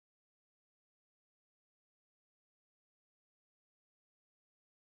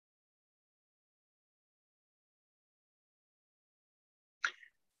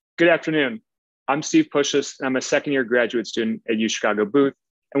Good afternoon. I'm Steve Pushis, and I'm a second-year graduate student at UChicago Booth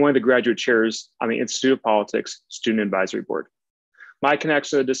and one of the graduate chairs on the Institute of Politics Student Advisory Board. My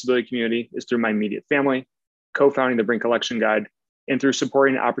connection to the disability community is through my immediate family, co-founding the Brink Election Guide, and through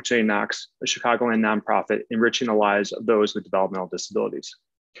supporting Opportunity Knocks, a Chicagoland nonprofit enriching the lives of those with developmental disabilities.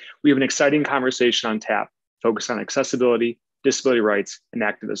 We have an exciting conversation on tap focused on accessibility, disability rights, and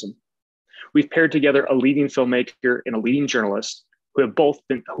activism. We've paired together a leading filmmaker and a leading journalist who have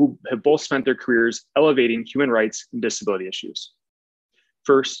both spent their careers elevating human rights and disability issues.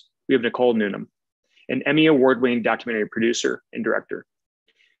 First, we have Nicole Newnham, an Emmy Award-winning documentary producer and director.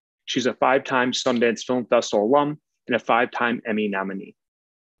 She's a 5-time Sundance Film Festival alum and a 5-time Emmy nominee.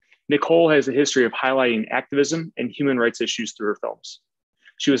 Nicole has a history of highlighting activism and human rights issues through her films.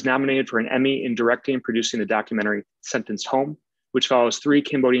 She was nominated for an Emmy in directing and producing the documentary Sentenced Home, which follows 3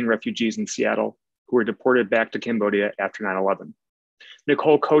 Cambodian refugees in Seattle who were deported back to Cambodia after 9/11.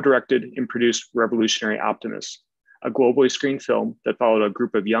 Nicole co-directed and produced Revolutionary Optimists, a globally screened film that followed a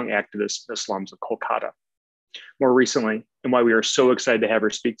group of young activists in the slums of Kolkata. More recently, and why we are so excited to have her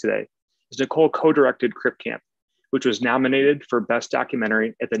speak today, is Nicole co-directed Crip Camp, which was nominated for Best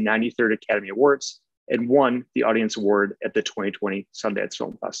Documentary at the 93rd Academy Awards and won the Audience Award at the 2020 Sundance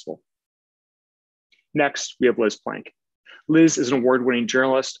Film Festival. Next, we have Liz Plank. Liz is an award-winning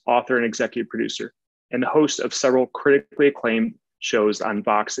journalist, author, and executive producer, and the host of several critically acclaimed shows on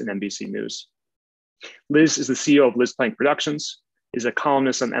Vox and NBC News. Liz is the CEO of Liz Plank Productions, is a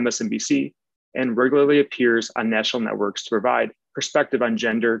columnist on MSNBC, and regularly appears on national networks to provide perspective on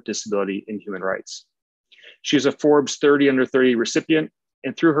gender, disability, and human rights. She is a Forbes 30 Under 30 recipient,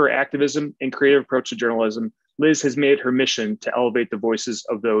 and through her activism and creative approach to journalism, Liz has made it her mission to elevate the voices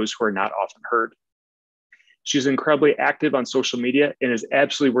of those who are not often heard. She's incredibly active on social media and is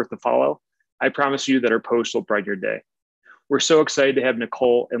absolutely worth a follow. I promise you that her posts will brighten your day. We're so excited to have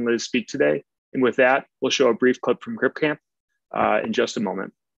Nicole and Liz speak today. And with that, we'll show a brief clip from Crip Camp in just a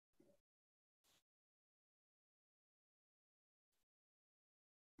moment.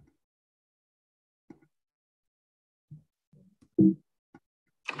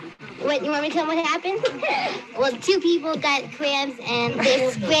 What, you want me to tell them what happened? Well, 2 people got cramps and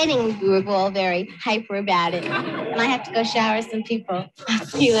they're spreading. We were all very hyper about it. And I have to go shower some people. I'll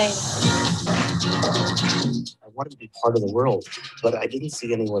see you later. I wanted to be part of the world, but I didn't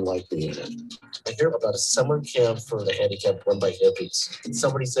see anyone like me in it. I hear about a summer camp for the handicapped run by hippies. And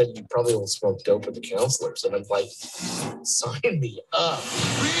somebody said you probably will smoke dope with the counselors. And I'm like, sign me up.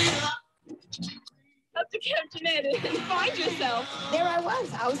 Up to Camp Jeanette and find yourself. There I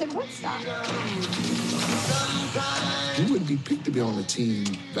was in Woodstock. You wouldn't be picked to be on the team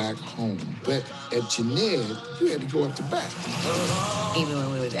back home, but at Jeanette, you had to go up to bat. Even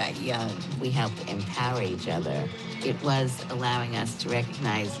when we were that young, we helped empower each other. It was allowing us to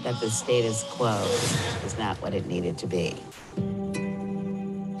recognize that the status quo is not what it needed to be.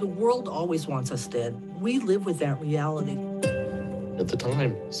 The world always wants us dead. We live with that reality. At the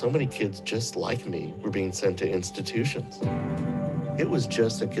time, so many kids just like me were being sent to institutions. It was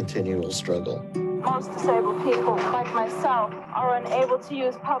just a continual struggle. Most disabled people, like myself, are unable to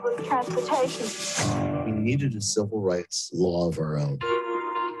use public transportation. We needed a civil rights law of our own.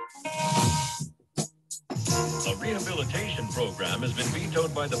 A rehabilitation program has been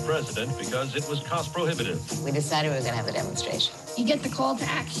vetoed by the president because it was cost prohibitive. We decided we were going to have a demonstration. You get the call to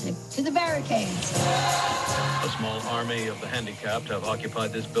action, to the barricades. A small army of the handicapped have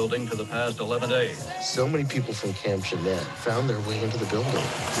occupied this building for the past 11 days. So many people from Camp Jeanette found their way into the building.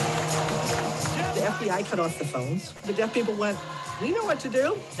 The FBI cut off the phones. The deaf people went, we know what to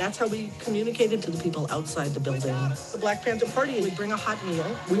do. That's how we communicated to the people outside the building. The Black Panther Party would bring a hot meal.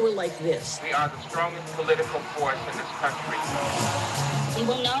 We were like this. We are the strongest political force in this country. We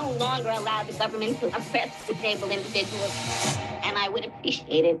will no longer allow the government to oppress disabled individuals. And I would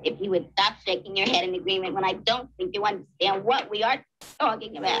appreciate it if you would stop shaking your head in agreement when I don't think you understand what we are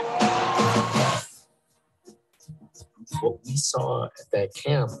talking about. What we saw at that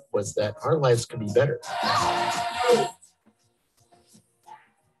camp was that our lives could be better.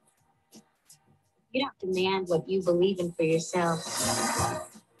 You don't demand what you believe in for yourself.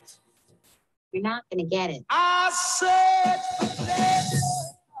 You're not going to get it. I said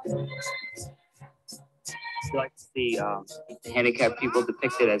You like to see handicapped people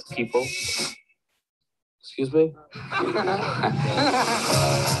depicted as people. Excuse me?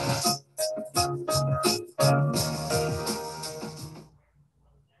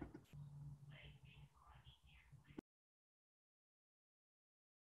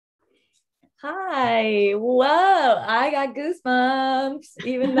 Hi, whoa, I got goosebumps,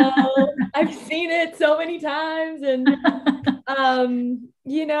 even though I've seen it so many times and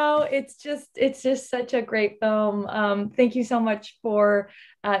You know, it's just such a great film. Thank you so much for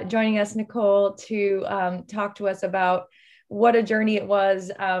joining us, Nicole, to talk to us about what a journey it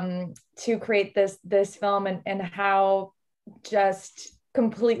was to create this film, and how just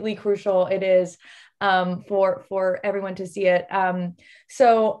completely crucial it is for everyone to see it.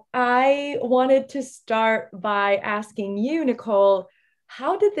 So I wanted to start by asking you, Nicole,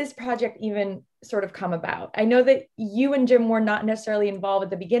 how did this project even sort of come about? I know that you and Jim were not necessarily involved at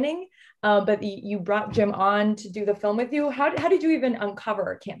the beginning, but you brought Jim on to do the film with you. How did you even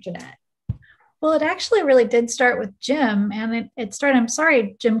uncover Camp Jeanette? Well, it actually really did start with Jim, and it started, I'm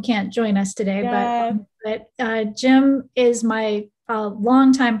sorry Jim can't join us today, but Jim is my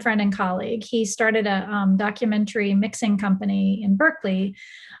longtime friend and colleague. He started a documentary mixing company in Berkeley,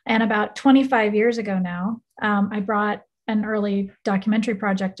 and about 25 years ago now, I brought an early documentary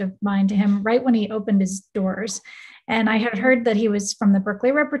project of mine to him right when he opened his doors. And I had heard that he was from the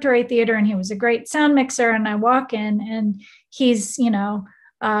Berkeley Repertory Theater and he was a great sound mixer. And I walk in and he's,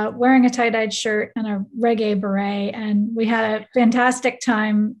 wearing a tie-dyed shirt and a reggae beret. And we had a fantastic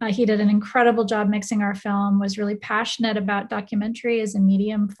time. He did an incredible job mixing our film, was really passionate about documentary as a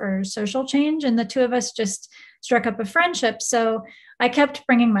medium for social change. And the two of us just struck up a friendship. So I kept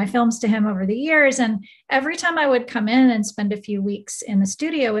bringing my films to him over the years. And every time I would come in and spend a few weeks in the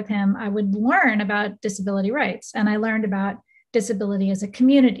studio with him, I would learn about disability rights. And I learned about disability as a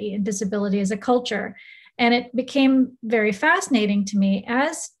community and disability as a culture. And it became very fascinating to me,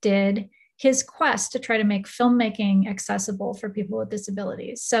 as did his quest to try to make filmmaking accessible for people with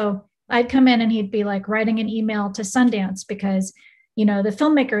disabilities. So I'd come in and he'd be like writing an email to Sundance because, the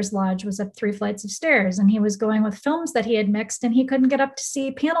Filmmakers Lodge was up 3 flights of stairs, and he was going with films that he had mixed, and he couldn't get up to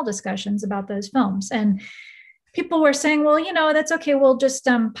see panel discussions about those films. And people were saying, well, that's okay. We'll just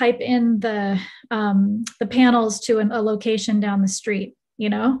pipe in the panels to a location down the street,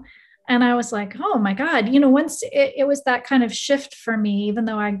 And I was like, oh my God, once it was that kind of shift for me, even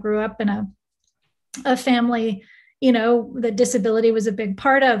though I grew up in a family, that disability was a big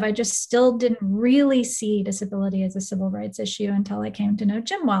part of, I just still didn't really see disability as a civil rights issue until I came to know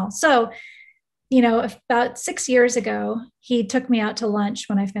Jim well. So, about 6 years ago, he took me out to lunch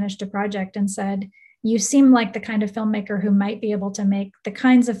when I finished a project and said, you seem like the kind of filmmaker who might be able to make the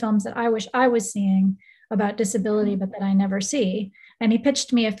kinds of films that I wish I was seeing about disability, but that I never see. And he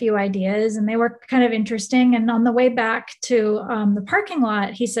pitched me a few ideas and they were kind of interesting. And on the way back to the parking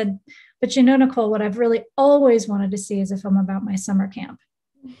lot, he said, but Nicole, what I've really always wanted to see is a film about my summer camp.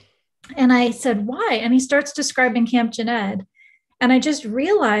 And I said, why? And he starts describing Camp Jeanette. And I just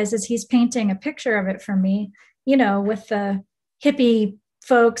realized as he's painting a picture of it for me, with the hippie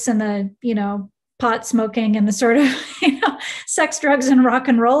folks and the, pot smoking and the sort of, sex, drugs, and rock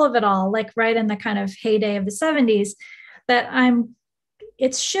and roll of it all, like right in the kind of heyday of the 70s, that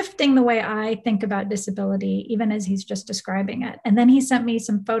it's shifting the way I think about disability, even as he's just describing it. And then he sent me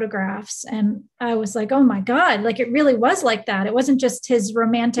some photographs and I was like, oh my God, like it really was like that. It wasn't just his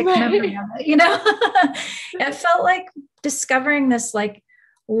romantic memory of it, It felt like discovering this like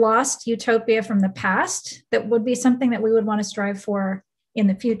lost utopia from the past that would be something that we would want to strive for in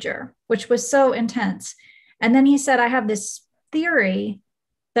the future, which was so intense. And then he said, I have this theory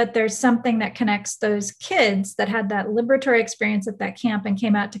that there's something that connects those kids that had that liberatory experience at that camp and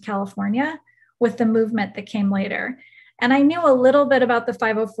came out to California with the movement that came later. And I knew a little bit about the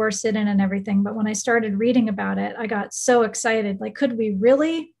 504 sit-in and everything, but when I started reading about it, I got so excited. Like, could we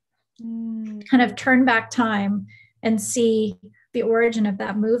really kind of turn back time and see the origin of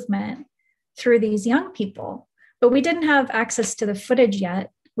that movement through these young people? But we didn't have access to the footage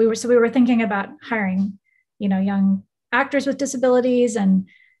yet. We were thinking about hiring, young actors with disabilities and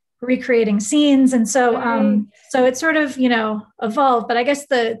recreating scenes. And so, so it sort of, evolved, but I guess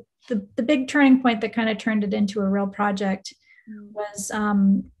the big turning point that kind of turned it into a real project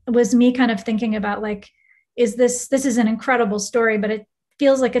was me kind of thinking about like, this is an incredible story, but it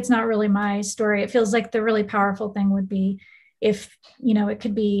feels like it's not really my story. It feels like the really powerful thing would be if, it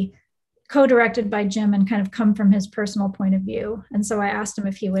could be co-directed by Jim and kind of come from his personal point of view. And so I asked him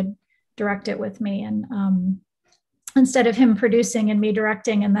if he would direct it with me, and instead of him producing and me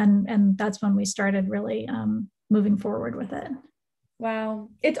directing, and that's when we started really moving forward with it. Wow.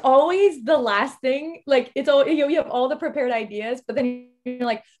 It's always the last thing. Like it's all, you have all the prepared ideas, but then you're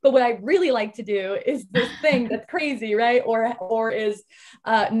like, but what I really like to do is this thing that's crazy, right? Or is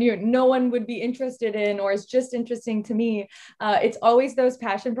no one would be interested in, or is just interesting to me. It's always those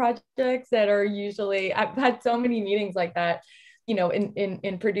passion projects that are usually, I've had so many meetings like that.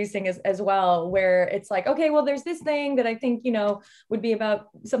 in producing as well, where it's like, okay, well, there's this thing that I think, would be about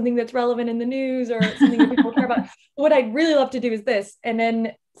something that's relevant in the news or something that people care about. What I'd really love to do is this. And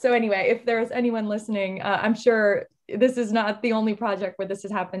then, so anyway, if there's anyone listening, I'm sure this is not the only project where this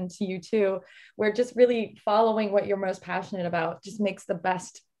has happened to you too, where just really following what you're most passionate about just makes the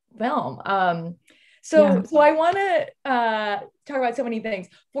best film. So I want to talk about so many things.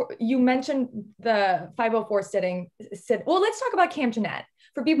 You mentioned the 504 sitting. Well, let's talk about Camp Jeanette.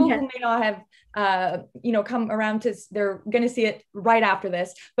 For people who may not have, come around to, they're going to see it right after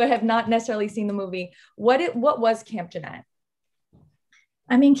this, but have not necessarily seen the movie. What was Camp Jeanette?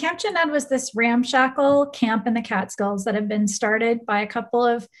 I mean, Camp Jeanette was this ramshackle camp in the Catskills that had been started by a couple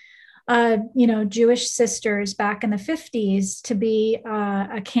of Jewish sisters back in the 50s to be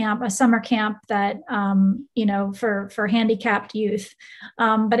a summer camp that, for handicapped youth.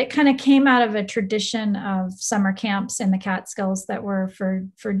 But it kind of came out of a tradition of summer camps in the Catskills that were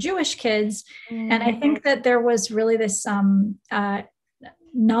for Jewish kids. Mm-hmm. And I think that there was really this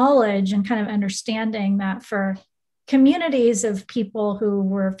knowledge and kind of understanding that for communities of people who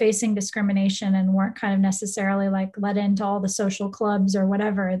were facing discrimination and weren't kind of necessarily like let into all the social clubs or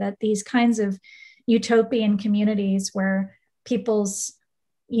whatever, that these kinds of utopian communities where people's,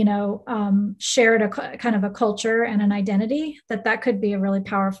 shared a kind of a culture and an identity, that could be a really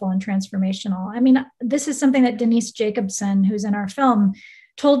powerful and transformational. I mean, this is something that Denise Jacobson, who's in our film,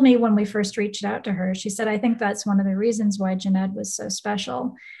 told me when we first reached out to her. She said, I think that's one of the reasons why Jeanette was so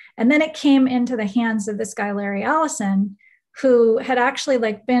special. And then it came into the hands of this guy, Larry Allison, who had actually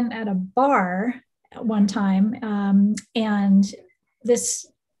been at a bar at one time. And this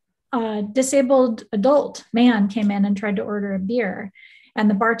disabled adult man came in and tried to order a beer, and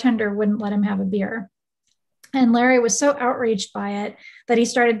the bartender wouldn't let him have a beer. And Larry was so outraged by it that he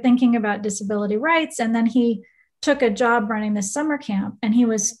started thinking about disability rights. And then he took a job running this summer camp, and he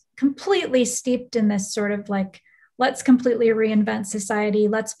was completely steeped in this sort of let's completely reinvent society.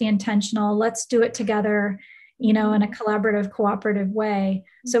 Let's be intentional. Let's do it together, in a collaborative, cooperative way.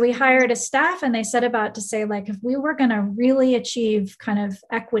 So we hired a staff, and they set about to say, if we were going to really achieve kind of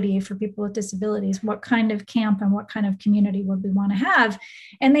equity for people with disabilities, what kind of camp and what kind of community would we want to have?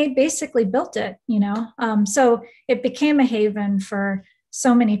 And they basically built it, So it became a haven for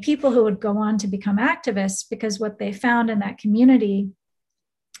so many people who would go on to become activists, because what they found in that community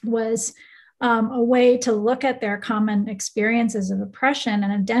was a way to look at their common experiences of oppression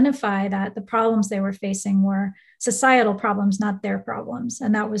and identify that the problems they were facing were societal problems, not their problems.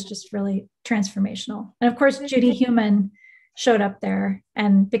 And that was just really transformational. And of course, Judy Heumann showed up there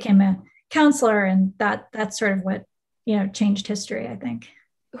and became a counselor. And that's sort of what, changed history, I think.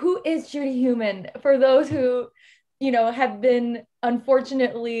 Who is Judy Heumann? For those who, have been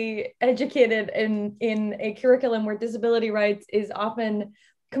unfortunately educated in a curriculum where disability rights is often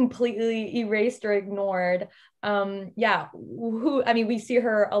completely erased or ignored. We see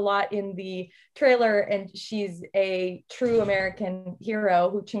her a lot in the trailer, and she's a true American hero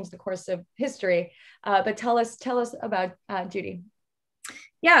who changed the course of history. But tell us about Judy.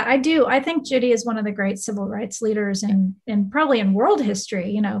 Yeah, I do. I think Judy is one of the great civil rights leaders in probably in world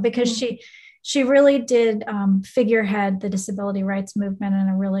history, because she really did figurehead the disability rights movement in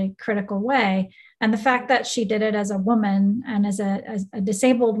a really critical way. And the fact that she did it as a woman and as a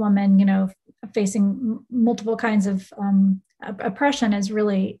disabled woman, facing multiple kinds of oppression is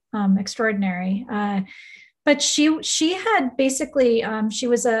really extraordinary. But she had basically, she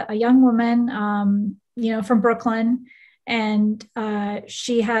was a young woman, from Brooklyn, and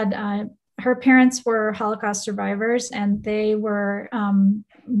she had, her parents were Holocaust survivors, and they were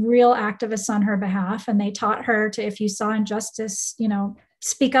real activists on her behalf. And they taught her to, if you saw injustice,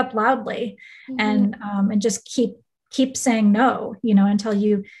 speak up loudly, and just keep saying no, until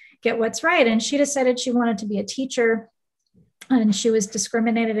you get what's right. And she decided she wanted to be a teacher, and she was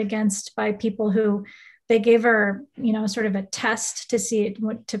discriminated against by people who, they gave her, sort of a test to see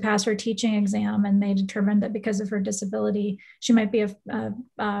to pass her teaching exam. And they determined that because of her disability, she might be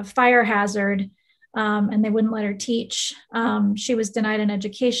a fire hazard, and they wouldn't let her teach. She was denied an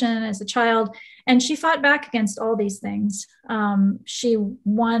education as a child, and she fought back against all these things. She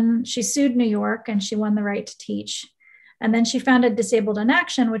sued New York, and she won the right to teach. And then she founded Disabled in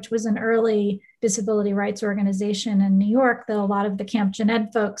Action, which was an early disability rights organization in New York that a lot of the Camp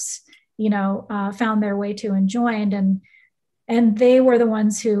Jeanette folks found their way to and joined. And they were the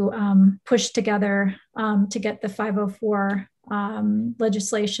ones who pushed together to get the 504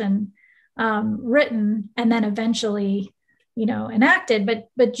 legislation written, and then eventually, enacted.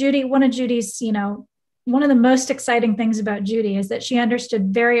 But Judy, one of Judy's, one of the most exciting things about Judy is that she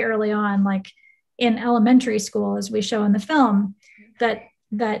understood very early on, in elementary school, as we show in the film,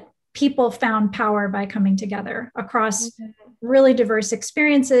 that people found power by coming together across really diverse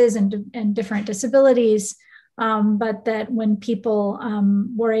experiences and different disabilities. But that when people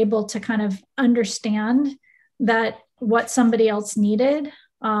were able to kind of understand that what somebody else needed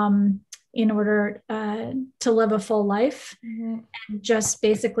in order to live a full life, and just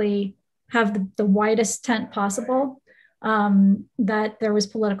basically have the widest tent possible, that there was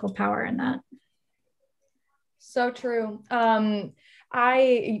political power in that. So true. When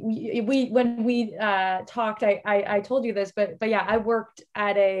we talked, I told you this, but yeah, I worked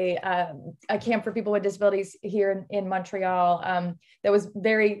at a camp for people with disabilities here in Montreal that was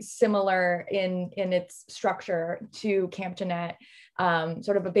very similar in its structure to Camp Jeanette,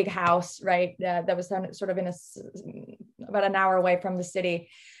 sort of a big house, right? That was sort of about an hour away from the city.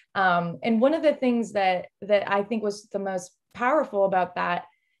 And one of the things that I think was the most powerful about that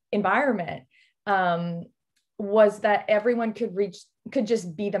environment was that everyone could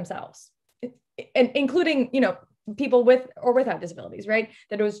just be themselves, and including, people with or without disabilities, right?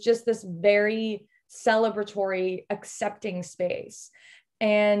 That it was just this very celebratory, accepting space.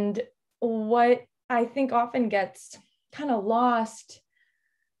 And what I think often gets kind of lost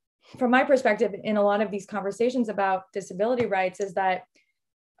from my perspective in a lot of these conversations about disability rights is that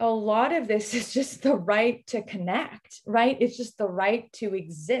a lot of this is just the right to connect, right? It's just the right to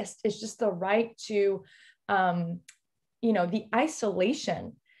exist. It's just the right to the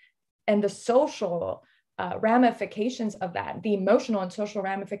isolation and the social ramifications of that, the emotional and social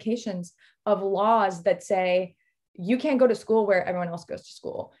ramifications of laws that say, you can't go to school where everyone else goes to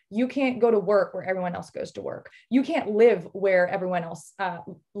school. You can't go to work where everyone else goes to work. You can't live where everyone else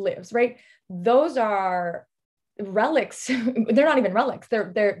lives, right? Those are relics. They're not even relics.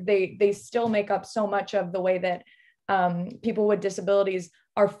 They still make up so much of the way that people with disabilities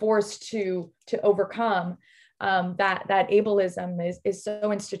are forced to overcome that ableism is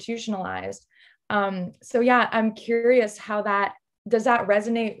so institutionalized. So yeah, I'm curious how does that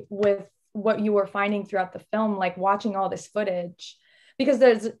resonate with what you were finding throughout the film, like watching all this footage, because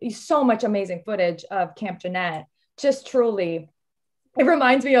there's so much amazing footage of Camp Jeanette. Just truly, it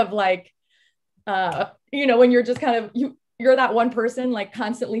reminds me of like, when you're just kind of, you're that one person like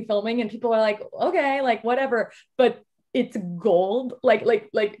constantly filming and people are like, okay, like whatever, but it's gold. Like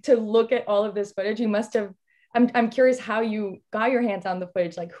to look at all of this footage, you must have, I'm curious how you got your hands on the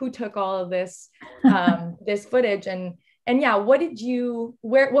footage, like who took all of this, this footage, and yeah, what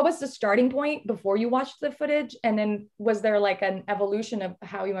was the starting point before you watched the footage? And then was there like an evolution of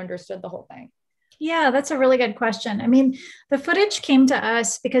how you understood the whole thing? Yeah, that's a really good question. I mean, the footage came to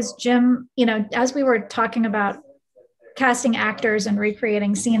us because Jim, as we were talking about casting actors and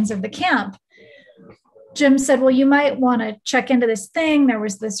recreating scenes of the camp, Jim said, well, you might want to check into this thing. There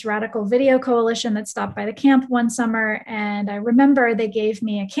was this radical video coalition that stopped by the camp one summer. And I remember they gave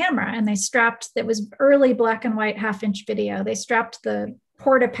me a camera and it was early black and white 1/2-inch video. They strapped the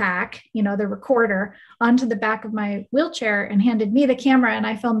Porta-Pack, the recorder, onto the back of my wheelchair and handed me the camera, and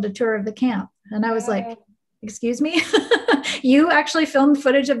I filmed a tour of the camp. And I was like, excuse me, you actually filmed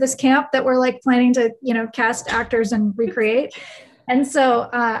footage of this camp that we're like planning to, cast actors and recreate? And so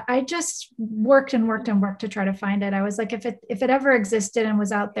I just worked to try to find it. I was like, if it ever existed and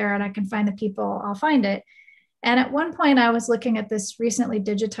was out there and I can find the people, I'll find it. And at one point I was looking at this recently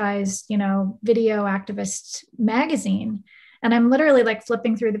digitized, video activist magazine. And I'm literally like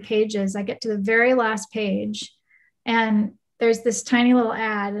flipping through the pages. I get to the very last page and there's this tiny little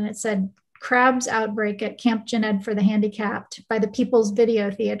ad and it said, crabs outbreak at Camp Jeanette for the handicapped by the People's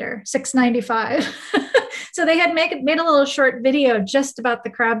Video Theater, $6.95. So they had made a little short video just about the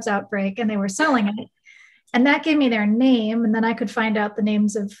crabs outbreak and they were selling it. And that gave me their name. And then I could find out the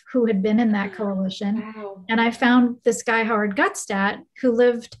names of who had been in that coalition. Wow. And I found this guy, Howard Gutstadt, who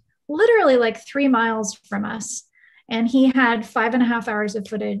lived literally like 3 miles from us. And he had 5.5 hours of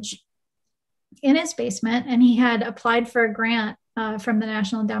footage in his basement. And he had applied for a grant from the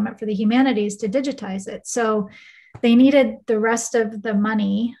National Endowment for the Humanities to digitize it. So they needed the rest of the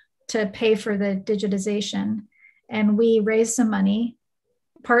money to pay for the digitization. And we raised some money,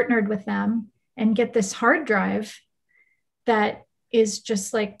 partnered with them, and get this hard drive that is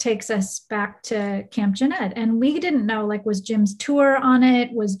just like takes us back to Camp Jeanette. And we didn't know, like, was Jim's tour on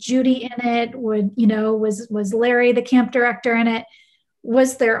it? Was Judy in it? Was Larry, the camp director, in it?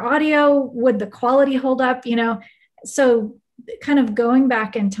 Was there audio? Would the quality hold up? So kind of going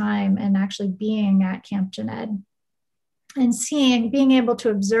back in time and actually being at Camp Jeanette and being able to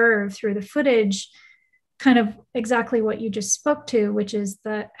observe through the footage kind of exactly what you just spoke to, which is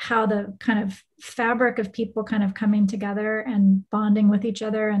how the kind of fabric of people kind of coming together and bonding with each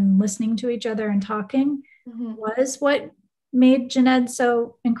other and listening to each other and talking was what made Jened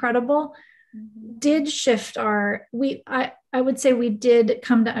so incredible did shift I would say we did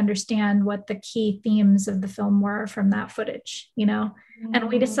come to understand what the key themes of the film were from that footage, and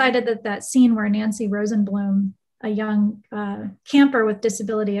we decided that scene where Nancy Rosenblum, a young camper with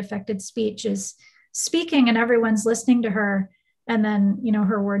disability affected speech, is speaking and everyone's listening to her, and then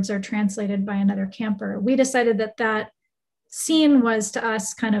her words are translated by another camper. We decided that scene was to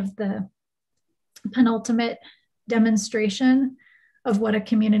us kind of the penultimate demonstration of what a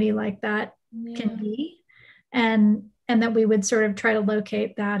community like that can be, and that we would sort of try to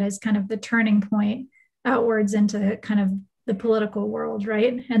locate that as kind of the turning point outwards into kind of the political world,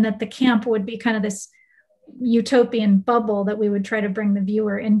 right? And that the camp would be kind of this utopian bubble that we would try to bring the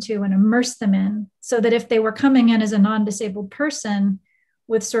viewer into and immerse them in, so that if they were coming in as a non-disabled person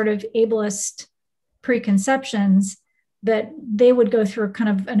with sort of ableist preconceptions, that they would go through kind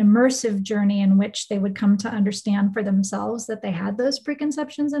of an immersive journey in which they would come to understand for themselves that they had those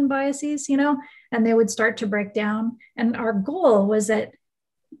preconceptions and biases, and they would start to break down. And our goal was that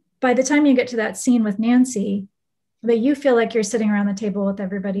by the time you get to that scene with Nancy, that you feel like you're sitting around the table with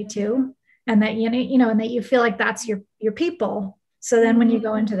everybody too, and that and that you feel like that's your people. So then when you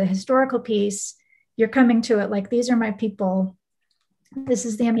go into the historical piece, you're coming to it like, these are my people. This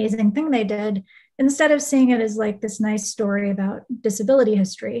is the amazing thing they did, instead of seeing it as like this nice story about disability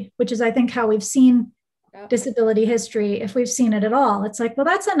history, which is, I think, how we've seen disability history. If we've seen it at all, it's like, well,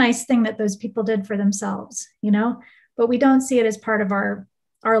 that's a nice thing that those people did for themselves, but we don't see it as part of our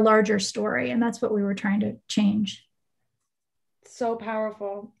larger story. And that's what we were trying to change. So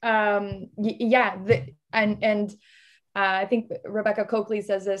powerful. I think Rebecca Coakley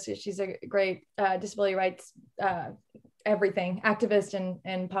says this. She's a great disability rights everything activist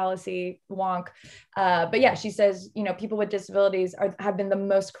and policy wonk, but yeah, she says, people with disabilities have been the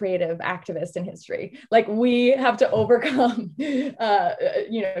most creative activists in history. Like, we have to overcome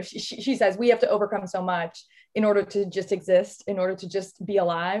she says we have to overcome so much in order to just exist, in order to just be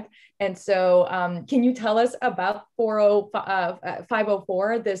alive. And so can you tell us about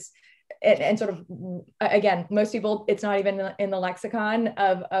 504, this and sort of, again, most people, it's not even in the lexicon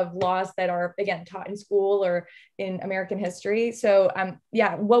of laws that are, again, taught in school or in American history. So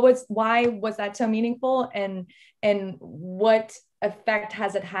why was that so meaningful, and what effect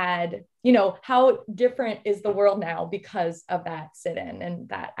has it had? How different is the world now because of that sit-in and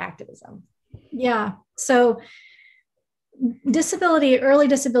that activism? Yeah. So early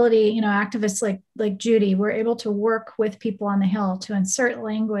disability, activists like Judy were able to work with people on the Hill to insert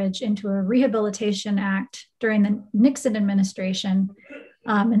language into a Rehabilitation Act during the Nixon administration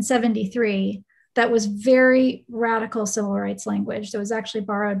in 73 that was very radical civil rights language that was actually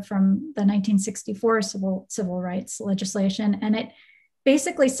borrowed from the 1964 civil rights legislation. And it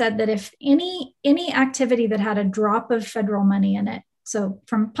basically said that if any activity that had a drop of federal money in it, so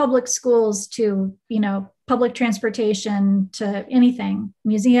from public schools to, public transportation to anything,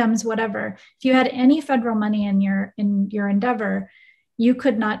 museums, whatever, if you had any federal money in your endeavor, you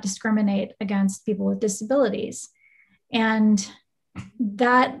could not discriminate against people with disabilities. And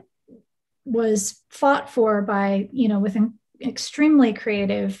that was fought for by, with extremely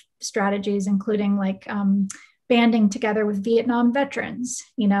creative strategies, including banding together with Vietnam veterans,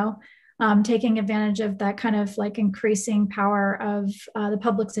 taking advantage of that kind of increasing power of the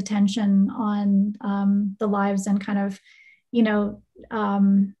public's attention on the lives and kind of,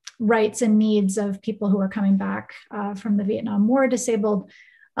 rights and needs of people who are coming back from the Vietnam War disabled,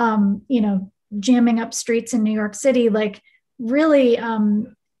 jamming up streets in New York City, really,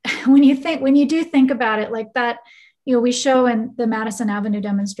 when you do think about it like that, we show in the Madison Avenue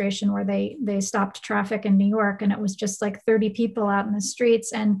demonstration where they stopped traffic in New York, and it was just 30 people out in the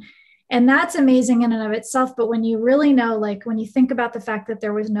streets, and that's amazing in and of itself. But when you really know, when you think about the fact that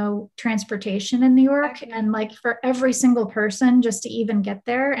there was no transportation in New York, and for every single person just to even get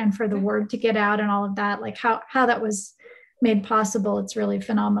there and for the word to get out and all of that, how that was made possible, it's really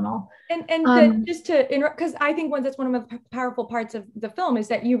phenomenal. And just to interrupt, because I think that's one of the powerful parts of the film is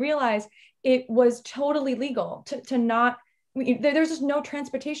that you realize it was totally legal to not. There's just no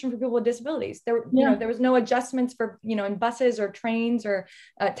transportation for people with disabilities. There was no adjustments for, in buses or trains or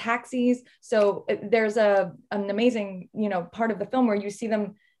taxis. So there's an amazing, part of the film where you see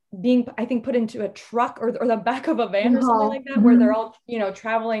them being, I think, put into a truck or the back of a van or something like that, where they're all,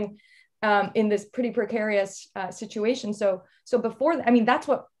 traveling in this pretty precarious situation. So before, that's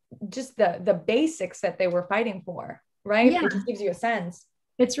what just the basics that they were fighting for, right? Yeah. It just gives you a sense.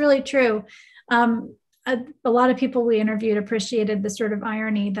 It's really true. a lot of people we interviewed appreciated the sort of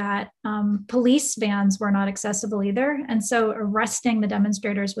irony that police vans were not accessible either. And so arresting the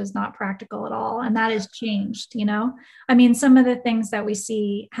demonstrators was not practical at all. And that has changed, you know? I mean, some of the things that we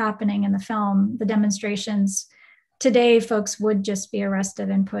see happening in the film, the demonstrations, today folks would just be arrested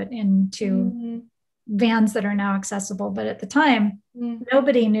and put into vans that are now accessible. But at the time,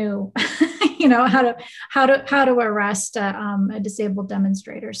 nobody knew, you know, how to arrest a disabled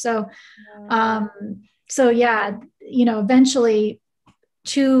demonstrator. So, so yeah, you know, eventually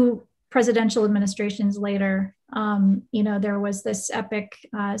 2 presidential administrations later, you know, there was this epic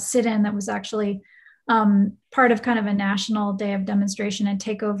sit-in that was actually part of kind of a national day of demonstration and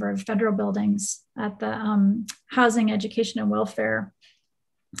takeover of federal buildings at the Housing, Education, and Welfare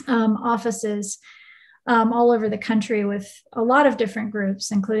offices all over the country, with a lot of different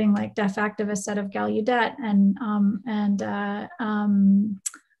groups, including like deaf activists out of Gallaudet and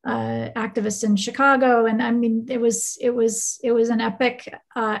activists in Chicago. And I mean, it was an epic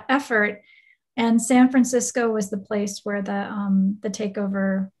effort. And San Francisco was the place where the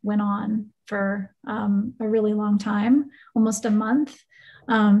takeover went on for a really long time, almost a month.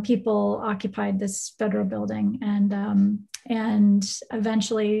 People occupied this federal building, and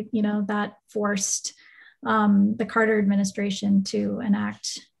eventually, you know, that forced the Carter administration to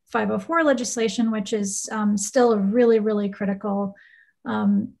enact 504 legislation, which is still a really, really critical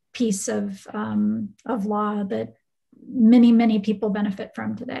piece of law that many, many people benefit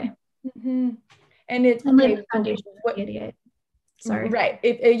from today. And it's the foundation of 88. Sorry. Right.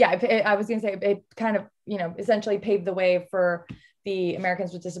 I was going to say it kind of, you know, essentially paved the way for the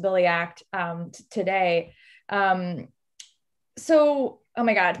Americans with Disabilities Act today. So, oh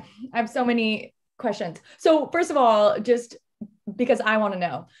my God, I have so many questions. So first of all, just because I want to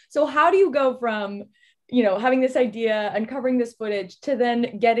know, so how do you go from, you know, having this idea, uncovering this footage, to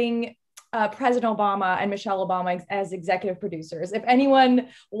then getting President Obama and Michelle Obama as executive producers? If anyone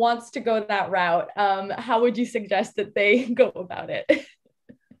wants to go that route, how would you suggest that they go about it?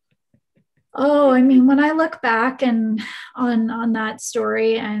 Oh, I mean, when I look back and on that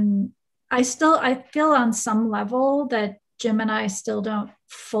story, and I feel on some level that Jim and I still don't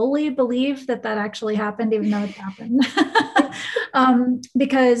fully believe that actually happened, even though it happened.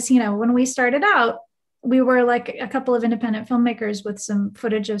 Because, you know, when we started out, we were like a couple of independent filmmakers with some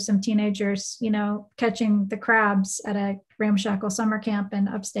footage of some teenagers, you know, catching the crabs at a ramshackle summer camp in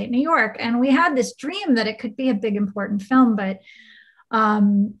upstate New York. And we had this dream that it could be a big, important film, but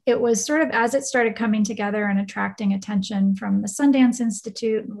it was sort of as it started coming together and attracting attention from the Sundance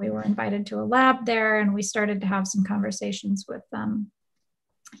Institute. We were invited to a lab there, and we started to have some conversations with,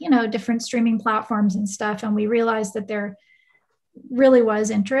 you know, different streaming platforms and stuff. And we realized that there really was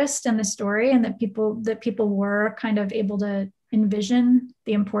interest in the story, and that people were kind of able to envision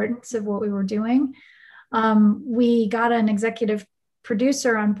the importance of what we were doing. We got an executive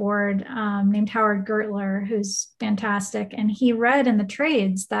producer on board named Howard Gertler, who's fantastic. And he read in the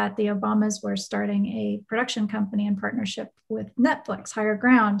trades that the Obamas were starting a production company in partnership with Netflix, Higher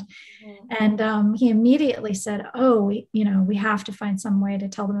Ground. And he immediately said, oh, we have to find some way to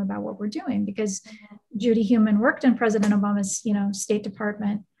tell them about what we're doing, because Judy Heumann worked in President Obama's, you know, State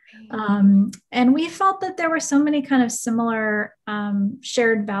Department. And we felt that there were so many kind of similar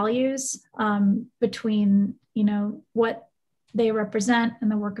shared values between, you know, what they represent and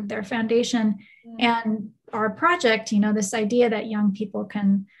the work of their foundation and our project, you know, this idea that young people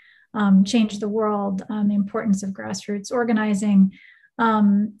can change the world, the importance of grassroots organizing.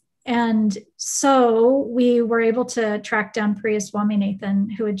 And so we were able to track down Priya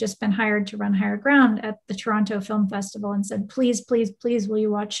Swaminathan, who had just been hired to run Higher Ground at the Toronto Film Festival, and said, please, please, please, will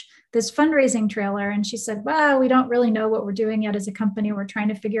you watch this fundraising trailer? And she said, well, we don't really know what we're doing yet as a company. We're trying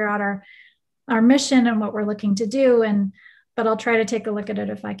to figure out our mission and what we're looking to do. But I'll try to take a look at it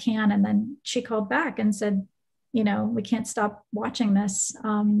if I can. And then she called back and said, you know, we can't stop watching this,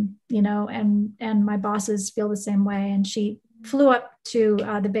 you know, and my bosses feel the same way. And she flew up to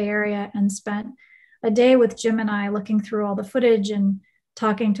the Bay Area and spent a day with Jim and I looking through all the footage and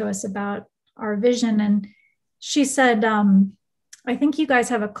talking to us about our vision. And she said, I think you guys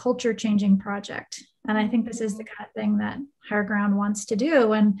have a culture changing project. And I think this is the kind of thing that Higher Ground wants to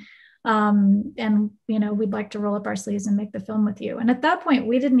do. And you know, we'd like to roll up our sleeves and make the film with you. And at that point,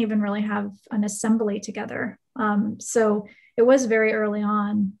 we didn't even really have an assembly together. So it was very early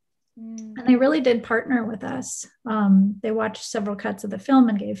on. And they really did partner with us. They watched several cuts of the film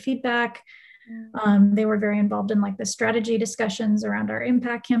and gave feedback. They were very involved in like the strategy discussions around our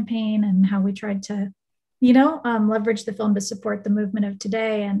impact campaign and how we tried to, you know, leverage the film to support the movement of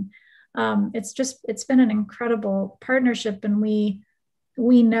today. And it's been an incredible partnership. And we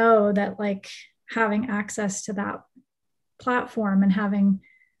know that like having access to that platform and having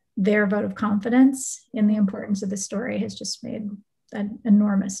their vote of confidence in the importance of the story has just made an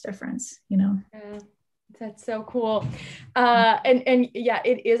enormous difference, you know. Yeah, that's so cool. And yeah,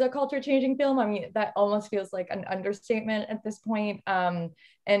 it is a culture changing film. I mean, that almost feels like an understatement at this point. It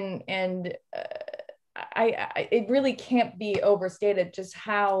really can't be overstated just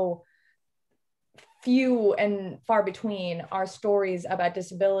how few and far between are stories about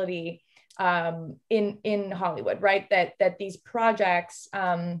disability in Hollywood, right? That these projects,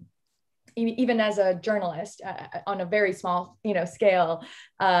 even as a journalist on a very small, scale,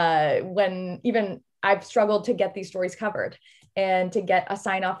 when even I've struggled to get these stories covered and to get a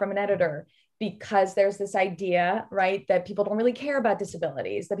sign off from an editor, because there's this idea, right, that people don't really care about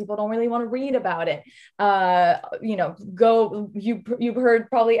disabilities, that people don't really want to read about it. You've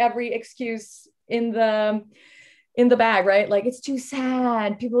heard probably every excuse in the bag, right? Like, it's too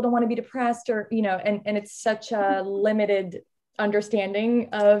sad, people don't want to be depressed, or, and it's such a limited understanding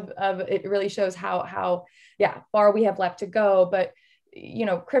of it. Really shows how far we have left to go. But,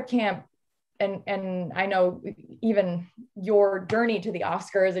 Crip Camp, and I know even your journey to the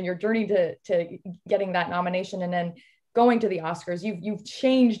Oscars and your journey to getting that nomination and then going to the Oscars, you've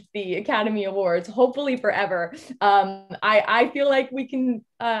changed the Academy Awards, hopefully forever. I feel like we can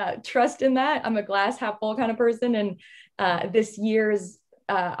trust in that. I'm a glass half full kind of person, and this year's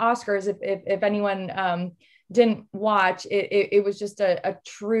Oscars, if anyone didn't watch, it was just a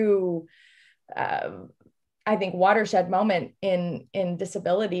true I think watershed moment in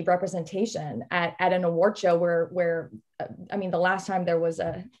disability representation at an award show where I mean, the last time there was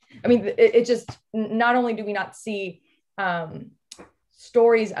it just, not only do we not see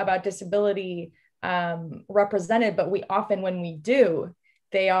stories about disability represented, but we often, when we do,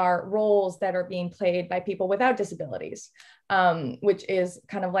 they are roles that are being played by people without disabilities, which is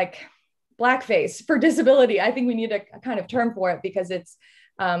kind of like blackface for disability. I think we need a kind of term for it, because it's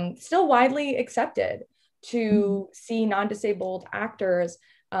still widely accepted to see non-disabled actors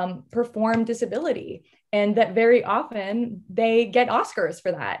perform disability, and that very often they get Oscars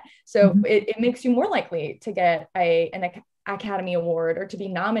for that. So it makes you more likely to get an Academy Award or to be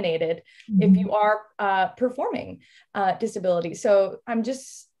nominated if you are performing disability. So I'm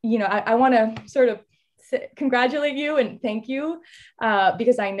just, I want to sort of congratulate you and thank you,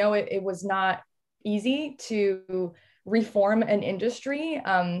 because I know it was not easy to reform an industry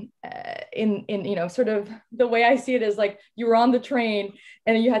in sort of the way I see it is like you were on the train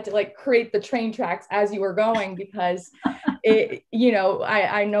and you had to like create the train tracks as you were going, because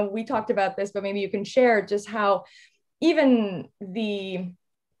I know we talked about this, but maybe you can share just how even there's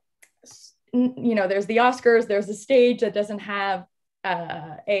the Oscars, there's a stage that doesn't have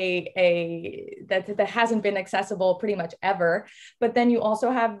that hasn't been accessible pretty much ever. But then you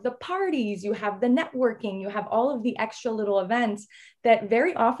also have the parties, you have the networking, you have all of the extra little events that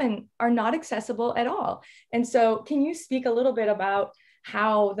very often are not accessible at all. And so can you speak a little bit about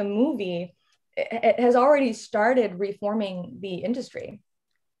how the movie has already started reforming the industry?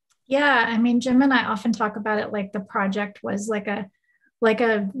 Yeah, I mean, Jim and I often talk about it like the project was like a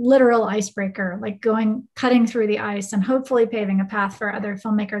literal icebreaker, like cutting through the ice and hopefully paving a path for other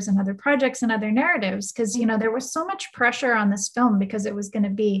filmmakers and other projects and other narratives. Because, there was so much pressure on this film because it was going to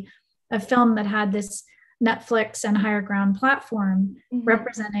be a film that had this Netflix and higher ground platform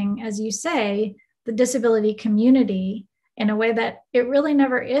representing, as you say, the disability community in a way that it really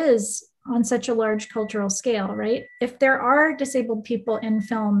never is on such a large cultural scale, right? If there are disabled people in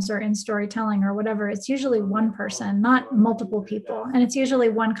films or in storytelling or whatever, it's usually one person, not multiple people. And it's usually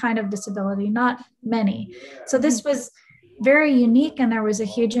one kind of disability, not many. So this was very unique, and there was a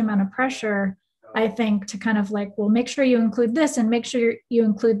huge amount of pressure, I think, to kind of like, well, make sure you include this and make sure you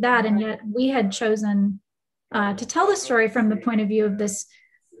include that. And yet we had chosen to tell the story from the point of view of this,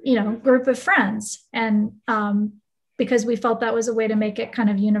 group of friends. And because we felt that was a way to make it kind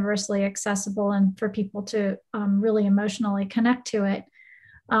of universally accessible and for people to really emotionally connect to it.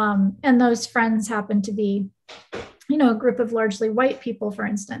 And those friends happen to be, a group of largely white people, for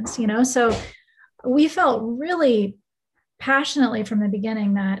instance, so we felt really passionately from the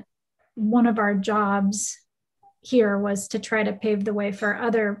beginning that one of our jobs here was to try to pave the way for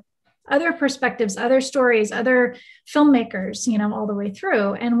other perspectives, other stories, other filmmakers, all the way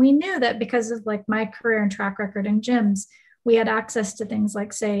through. And we knew that because of like my career and track record and Jim's, we had access to things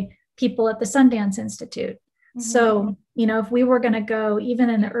like, say, people at the Sundance Institute. So, if we were going to go, even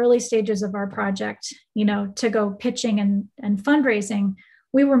in the early stages of our project, to go pitching and fundraising,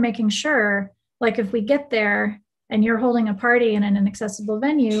 we were making sure, like, if we get there and you're holding a party in an inaccessible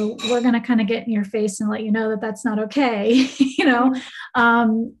venue, we're going to kind of get in your face and let you know that that's not okay,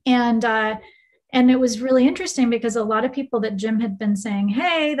 And it was really interesting because a lot of people that Jim had been saying,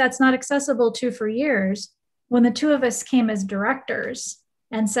 hey, that's not accessible to for years, when the two of us came as directors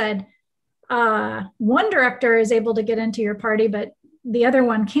and said, one director is able to get into your party, but the other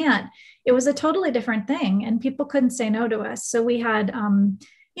one can't, it was a totally different thing. And people couldn't say no to us. So we had,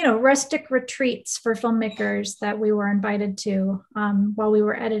 rustic retreats for filmmakers that we were invited to while we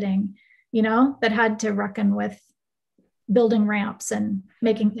were editing, that had to reckon with building ramps and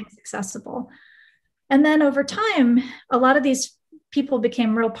making things accessible. And then over time, a lot of these people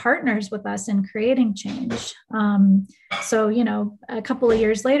became real partners with us in creating change. So, a couple of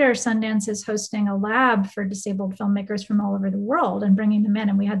years later, Sundance is hosting a lab for disabled filmmakers from all over the world and bringing them in.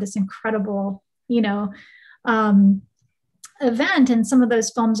 And we had this incredible, event. And some of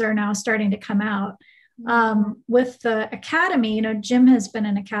those films are now starting to come out. With the Academy, Jim has been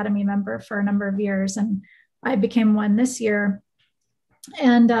an Academy member for a number of years, and I became one this year.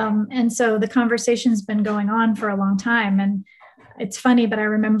 And so the conversation's been going on for a long time. And it's funny, but I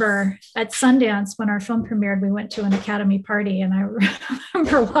remember at Sundance when our film premiered, we went to an Academy party, and I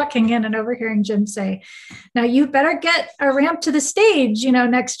remember walking in and overhearing Jim say, now you better get a ramp to the stage,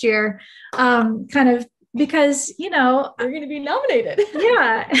 next year, kind of because, you're going to be nominated.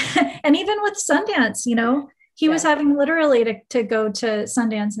 Yeah. And even with Sundance, he was having literally to go to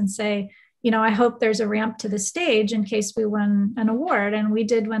Sundance and say, I hope there's a ramp to the stage in case we win an award. And we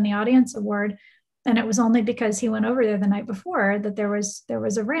did win the audience award. And it was only because he went over there the night before that there was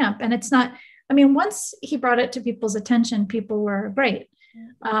a ramp. And it's not, once he brought it to people's attention, people were great.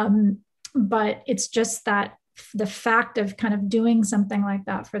 But it's just that the fact of kind of doing something like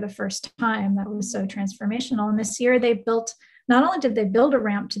that for the first time that was so transformational. And this year not only did they build a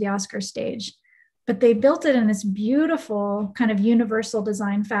ramp to the Oscar stage, but they built it in this beautiful kind of universal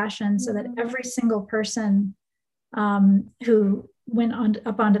design fashion so that every single person who went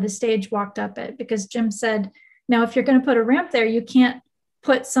up onto the stage walked up it, because Jim said, now, if you're going to put a ramp there, you can't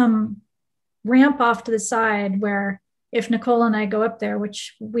put some ramp off to the side where if Nicole and I go up there,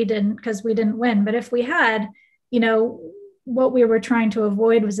 which we didn't because we didn't win, but if we had, what we were trying to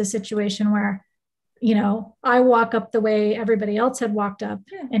avoid was a situation where, I walk up the way everybody else had walked up,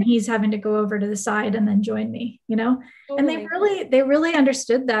 and he's having to go over to the side and then join me, Totally. And they really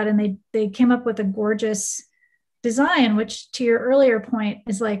understood that. And they came up with a gorgeous design, which to your earlier point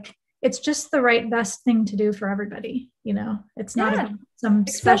is like, it's just the right best thing to do for everybody. It's not about some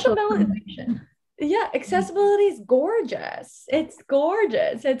special combination. Yeah, accessibility is gorgeous. It's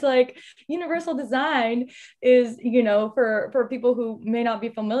gorgeous. It's like universal design is, for people who may not be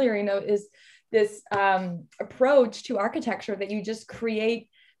familiar, is this approach to architecture that you just create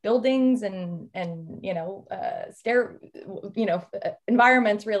buildings and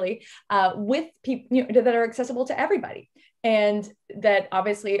environments really with people that are accessible to everybody, and that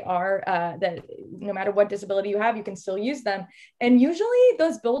obviously are that no matter what disability you have, you can still use them. And usually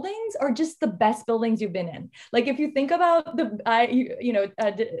those buildings are just the best buildings you've been in. Like if you think about did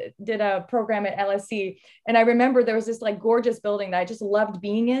a program at LSE, and I remember there was this like gorgeous building that I just loved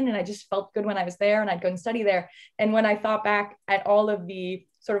being in, and I just felt good when I was there, and I'd go and study there. And when I thought back at all of the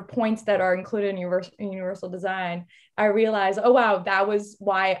sort of points that are included in universal design, I realized, oh, wow, that was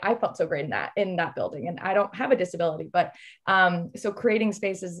why I felt so great in that building. And I don't have a disability, but so creating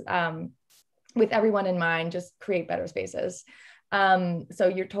spaces with everyone in mind, just create better spaces. So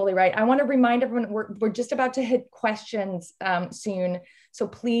you're totally right. I want to remind everyone, we're just about to hit questions soon. So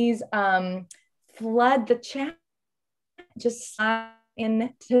please flood the chat, just sign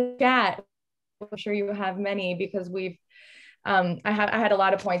in to chat. I'm sure you have many, because we've I had a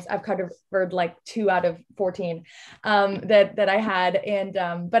lot of points. I've covered like 2 out of 14 that I had.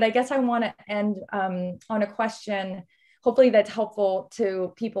 And, but I guess I want to end on a question, hopefully that's helpful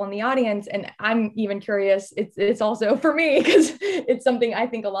to people in the audience. And I'm even curious, it's also for me, because it's something I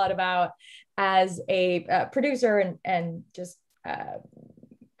think a lot about as a producer and just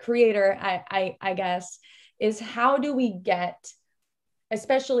creator, I guess, is how do we get,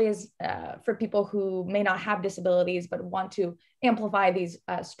 especially as for people who may not have disabilities, but want to amplify these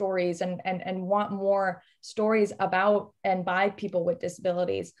stories and want more stories about and by people with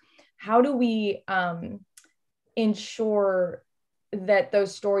disabilities. How do we ensure that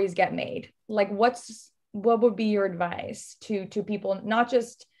those stories get made? Like what would be your advice to people, not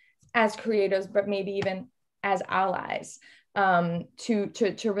just as creators, but maybe even as allies,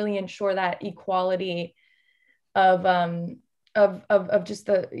 to really ensure that equality of just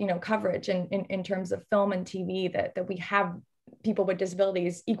the coverage in terms of film and TV, that we have people with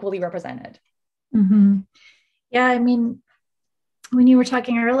disabilities equally represented? Mm-hmm. Yeah, I mean, when you were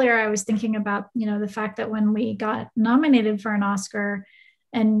talking earlier, I was thinking about the fact that when we got nominated for an Oscar,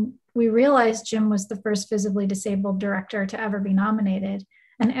 And we realized Jim was the first visibly disabled director to ever be nominated.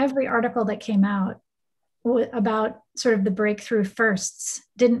 And every article that came out about sort of the breakthrough firsts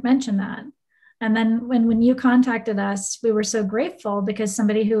didn't mention that. And then when you contacted us, we were so grateful because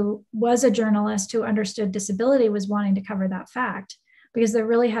somebody who was a journalist who understood disability was wanting to cover that fact, because there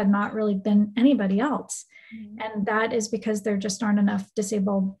really had not really been anybody else. And that is because there just aren't enough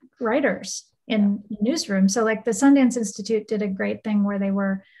disabled writers in newsrooms. So like the Sundance Institute did a great thing where they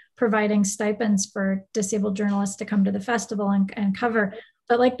were providing stipends for disabled journalists to come to the festival and cover,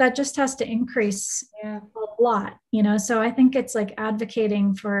 but like that just has to increase a lot, you know? So I think it's like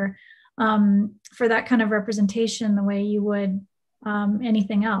advocating for that kind of representation the way you would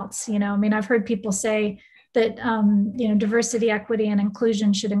anything else, you know? I mean, I've heard people say that, you know, diversity, equity, and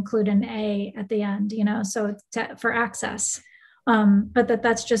inclusion should include an A at the end, you know, so it's for access. But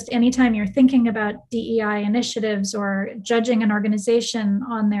that's just anytime you're thinking about DEI initiatives or judging an organization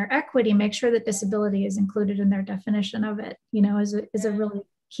on their equity, make sure that disability is included in their definition of it, you know, is a really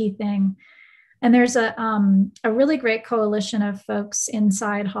key thing. And there's a really great coalition of folks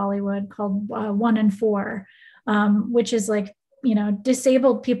inside Hollywood called 1 and 4, which is like, you know,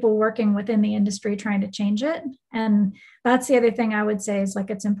 disabled people working within the industry trying to change it. And that's the other thing I would say is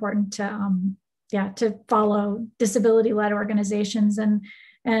like, it's important to follow disability-led organizations and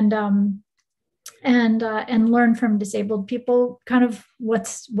learn from disabled people kind of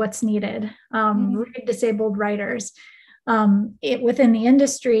what's needed. Read disabled writers. Within the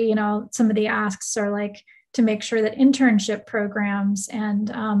industry, you know, some of the asks are like to make sure that internship programs and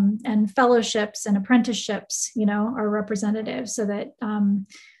fellowships and apprenticeships, you know, are representative so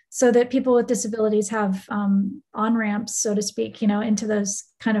that people with disabilities have on-ramps, so to speak, you know, into those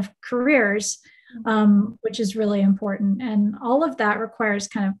kind of careers, which is really important. And all of that requires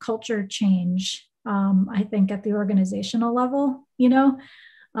kind of culture change, I think, at the organizational level, you know.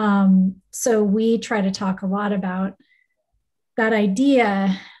 So we try to talk a lot about that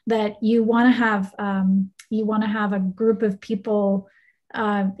idea that you want to have a group of people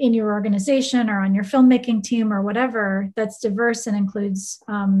in your organization or on your filmmaking team or whatever that's diverse and includes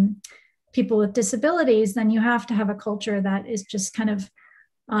people with disabilities, then you have to have a culture that is just kind of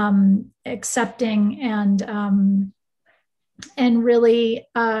accepting and really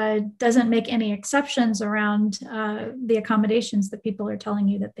doesn't make any exceptions around the accommodations that people are telling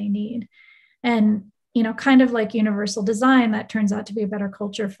you that they need. And you know, kind of like universal design, that turns out to be a better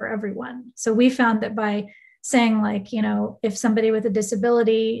culture for everyone. So we found that by saying like, you know, if somebody with a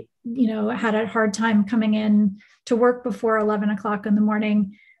disability, you know, had a hard time coming in to work before 11 o'clock in the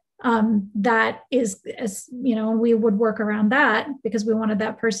morning, that is, you know, we would work around that because we wanted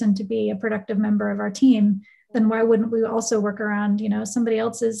that person to be a productive member of our team. Then why wouldn't we also work around, you know, somebody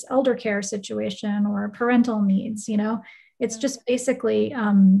else's elder care situation or parental needs, you know? It's just basically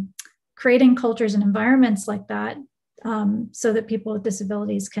creating cultures and environments like that so that people with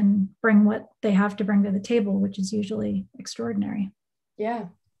disabilities can bring what they have to bring to the table, which is usually extraordinary. Yeah.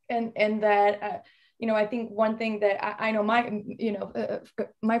 And that, you know, I think one thing that I know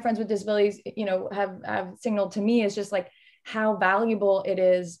my friends with disabilities, you know, have signaled to me is just like how valuable it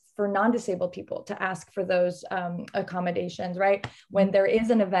is for non-disabled people to ask for those accommodations, right? When there is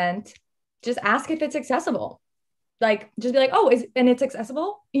an event, just ask if it's accessible. Like, just be like, oh, and it's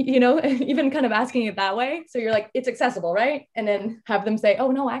accessible, you know, even kind of asking it that way. So you're like, it's accessible, right? And then have them say, oh,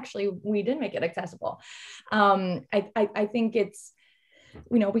 no, actually, we did make it accessible. I think it's,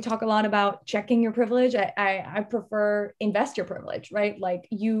 you know, we talk a lot about checking your privilege. I prefer invest your privilege, right? Like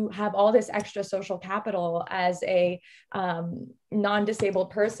you have all this extra social capital as a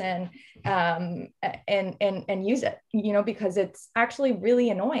non-disabled person and use it, you know, because it's actually really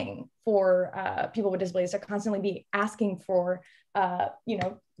annoying for people with disabilities to constantly be asking for, you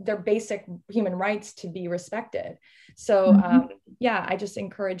know, their basic human rights to be respected. So yeah, I just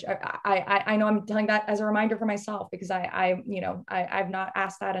encourage, I know I'm telling that as a reminder for myself because I've not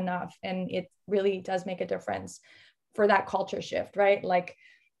asked that enough, and it really does make a difference for that culture shift, right? Like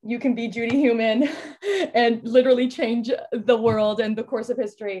you can be Judy Heumann and literally change the world and the course of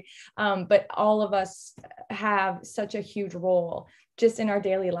history. But all of us have such a huge role just in our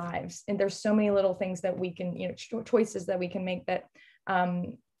daily lives. And there's so many little things that we can, you know, choices that we can make that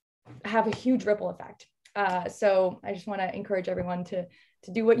have a huge ripple effect. So I just want to encourage everyone to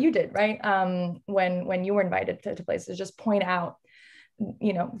do what you did, right? When you were invited to places, just point out,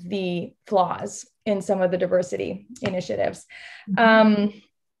 you know, the flaws in some of the diversity initiatives.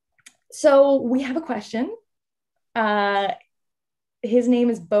 So we have a question. His name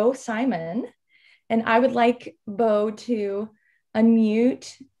is Bo Simon, and I would like Bo to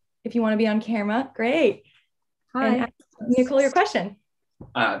unmute if you want to be on camera. Great. Hi. And Nicole, your question.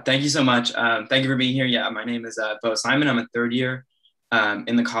 Thank you so much. Thank you for being here. Yeah, my name is Bo Simon. I'm a third year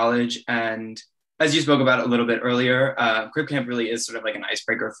in the college. And as you spoke about a little bit earlier, Crip Camp really is sort of like an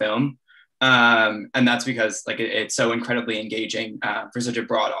icebreaker film. And that's because like it's so incredibly engaging for such a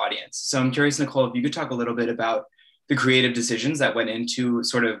broad audience. So I'm curious, Nicole, if you could talk a little bit about the creative decisions that went into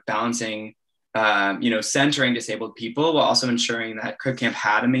sort of balancing, centering disabled people while also ensuring that Crip Camp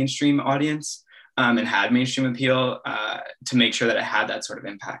had a mainstream audience and had mainstream appeal to make sure that it had that sort of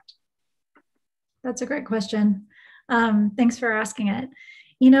impact. That's a great question. Thanks for asking it.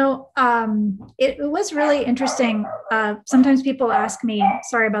 It was really interesting. Sometimes people ask me,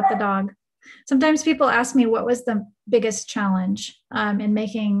 sorry about the dog. Sometimes people ask me what was the biggest challenge in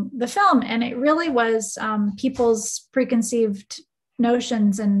making the film. And it really was people's preconceived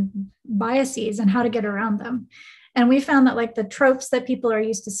notions and biases and how to get around them. And we found that like the tropes that people are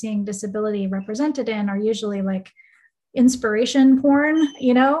used to seeing disability represented in are usually like inspiration porn,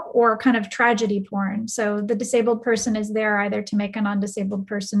 or kind of tragedy porn. So the disabled person is there either to make a non-disabled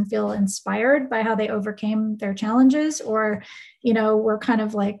person feel inspired by how they overcame their challenges, or, we're kind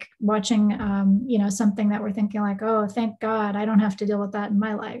of like watching, something that we're thinking like, oh, thank God, I don't have to deal with that in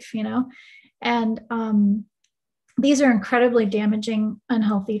my life, And these are incredibly damaging,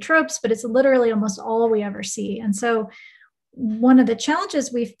 unhealthy tropes, but it's literally almost all we ever see. And so one of the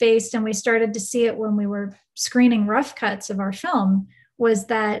challenges we faced, and we started to see it when we were screening rough cuts of our film, was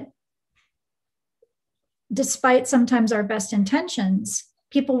that despite sometimes our best intentions,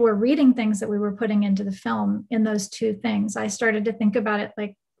 people were reading things that we were putting into the film in those two things. I started to think about it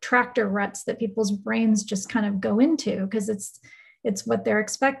like tractor ruts that people's brains just kind of go into because it's what they're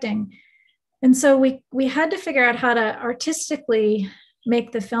expecting. And so we had to figure out how to artistically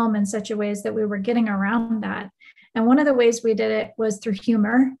make the film in such a ways that we were getting around that. And one of the ways we did it was through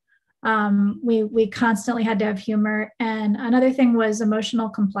humor. We constantly had to have humor. And another thing was emotional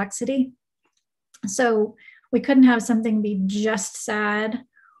complexity. So we couldn't have something be just sad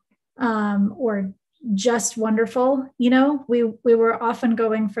or just wonderful. We were often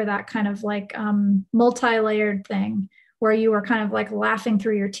going for that kind of like multi-layered thing where you were kind of like laughing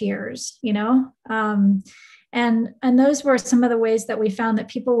through your tears, and those were some of the ways that we found that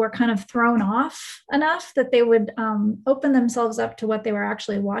people were kind of thrown off enough that they would open themselves up to what they were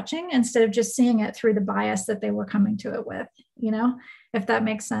actually watching instead of just seeing it through the bias that they were coming to it with, if that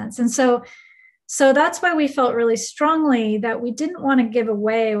makes sense. And so that's why we felt really strongly that we didn't want to give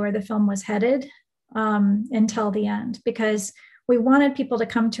away where the film was headed until the end, because we wanted people to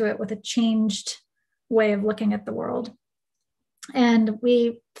come to it with a changed way of looking at the world. And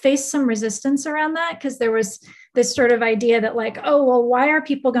we faced some resistance around that because there was this sort of idea that like, oh, well, why are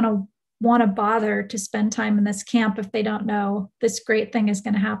people going to want to bother to spend time in this camp if they don't know this great thing is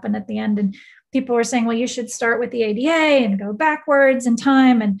going to happen at the end? And people were saying, well, you should start with the ADA and go backwards in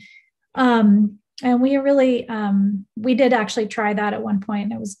time. And we really, we did actually try that at one point,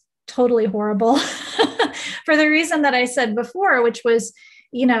 and it was totally horrible for the reason that I said before, which was,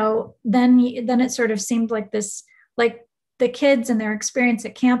 then it sort of seemed like this, like the kids and their experience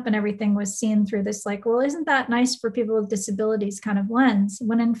at camp and everything was seen through this, like, well, isn't that nice for people with disabilities kind of lens?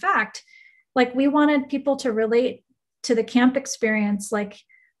 When in fact, like we wanted people to relate to the camp experience. Like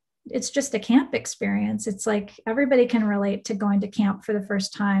it's just a camp experience. It's like everybody can relate to going to camp for the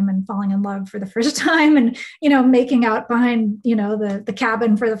first time and falling in love for the first time and, making out behind, the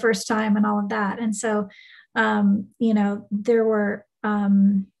cabin for the first time and all of that. And so, there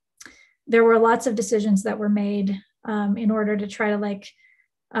were lots of decisions that were made in order to try to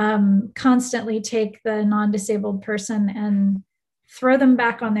constantly take the non-disabled person and throw them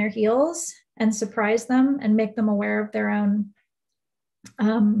back on their heels and surprise them and make them aware of their own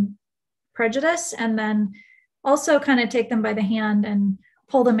prejudice, and then also kind of take them by the hand and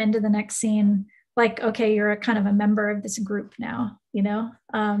pull them into the next scene. Like, okay, you're a kind of a member of this group now,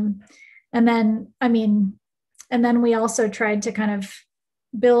 and then we also tried to kind of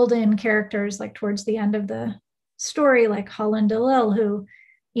build in characters like towards the end of the story, like Holland DeLille, who,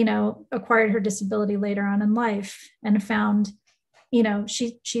 acquired her disability later on in life and found,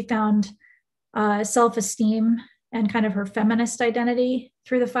 she found self-esteem and kind of her feminist identity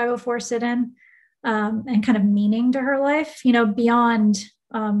through the 504 sit-in and kind of meaning to her life, beyond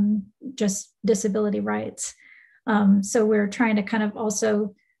just disability rights. So we're trying to kind of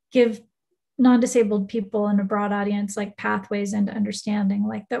also give non-disabled people in a broad audience like pathways into understanding,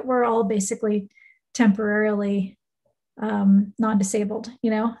 like that we're all basically temporarily non-disabled,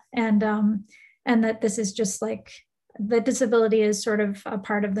 and that this is just like the disability is sort of a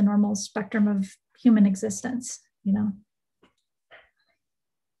part of the normal spectrum of human existence,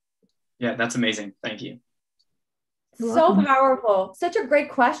 Yeah, that's amazing. Thank you. So powerful. Such a great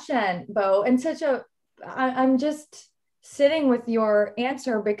question, Bo. And I'm just sitting with your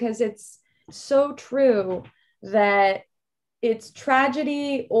answer because it's so true that it's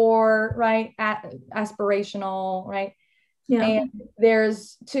tragedy or right aspirational, right? Yeah. And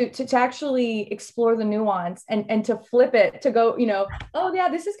there's to actually explore the nuance and to flip it, to go, oh yeah,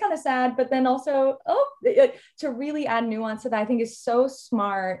 this is kind of sad, but then also, to really add nuance to that, I think is so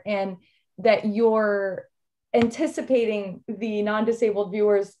smart, and that you're anticipating the non-disabled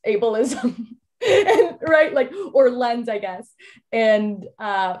viewers' ableism. And, right, like, or lens, I guess, and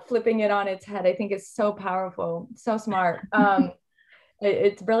flipping it on its head, I think is so powerful, so smart.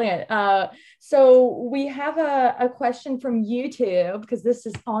 It's brilliant. So we have a question from YouTube, because this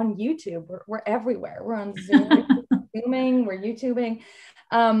is on YouTube. We're everywhere. We're on Zoom, Zooming, we're YouTubing.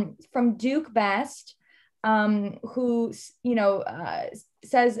 From Duke Best, who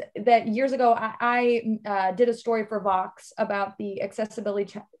says that years ago I did a story for Vox about the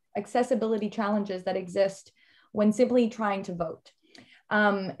accessibility challenges that exist when simply trying to vote.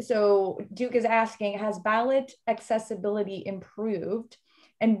 So Duke is asking, has ballot accessibility improved?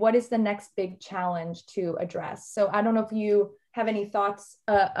 And what is the next big challenge to address? So I don't know if you have any thoughts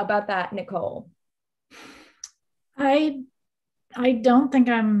about that, Nicole. I don't think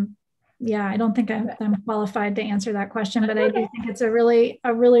I'm qualified to answer that question, but I do think it's a really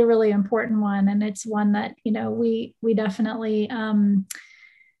important one. And it's one that, we definitely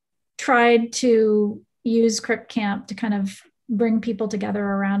tried to use Crip Camp to kind of bring people together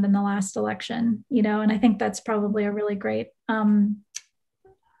around in the last election, and I think that's probably a really great,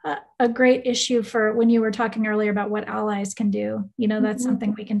 a great issue for when you were talking earlier about what allies can do, that's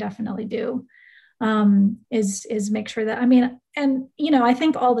something we can definitely do, is make sure that, I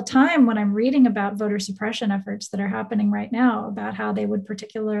think all the time when I'm reading about voter suppression efforts that are happening right now, about how they would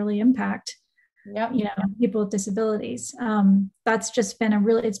particularly impact people with disabilities. That's just been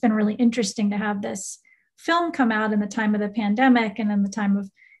it's been really interesting to have this film come out in the time of the pandemic and in the time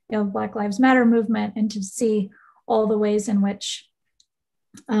of Black Lives Matter movement, and to see all the ways in which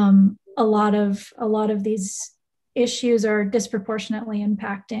a lot of these issues are disproportionately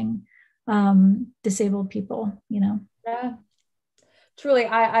impacting disabled people. Yeah, truly,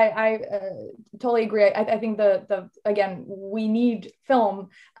 I totally agree. I think again, we need film,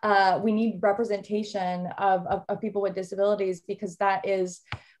 we need representation of people with disabilities, because that is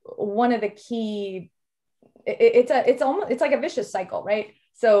one of the key. It's like a vicious cycle, right?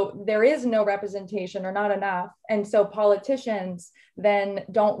 So there is no representation, or not enough, and so politicians then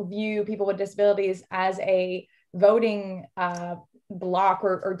don't view people with disabilities as a voting block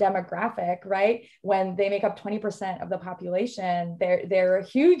or demographic, right? When they make up 20% of the population, they're a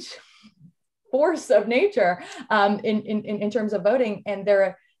huge force of nature in terms of voting, and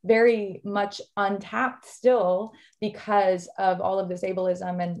they're very much untapped still because of all of this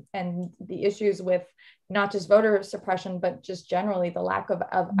ableism and the issues with not just voter suppression, but just generally the lack of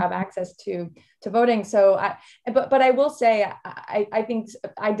access to voting. So, but I will say, I think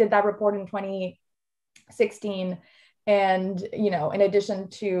I did that report in 2016, and in addition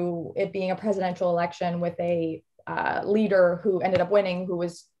to it being a presidential election with a leader who ended up winning, who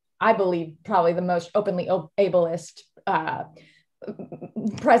was, I believe, probably the most openly ableist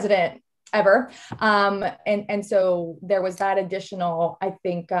president ever, and so there was that additional, I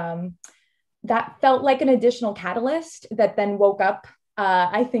think, that felt like an additional catalyst that then woke up,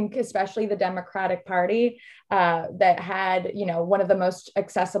 I think, especially the Democratic Party, that had, one of the most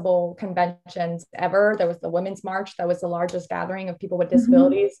accessible conventions ever. There was the Women's March. That was the largest gathering of people with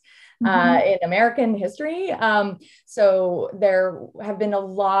disabilities in American history. So there have been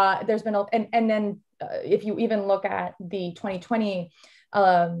and then if you even look at the 2020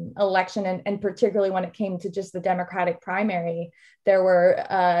 election, and particularly when it came to just the Democratic primary, there were,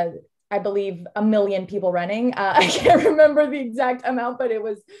 I believe, 1 million people running. I can't remember the exact amount, but it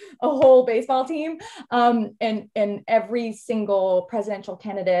was a whole baseball team. And every single presidential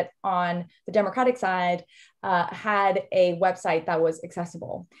candidate on the Democratic side had a website that was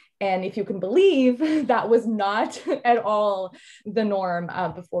accessible. And if you can believe, that was not at all the norm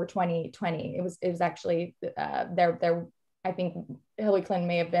before 2020. It was actually there. I think Hillary Clinton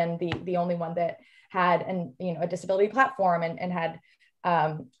may have been the only one that had a disability platform and had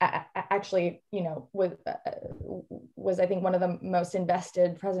actually, was I think one of the most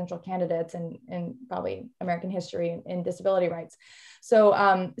invested presidential candidates in probably American history in disability rights. So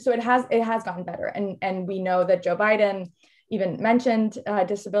it has gotten better, and we know that Joe Biden even mentioned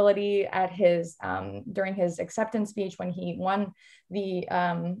disability at his during his acceptance speech when he won the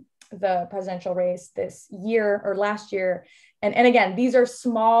presidential race this year or last year. And again, these are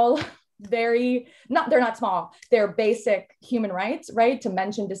small they're not small, they're basic human rights, right? To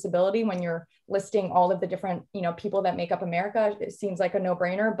mention disability when you're listing all of the different, people that make up America, it seems like a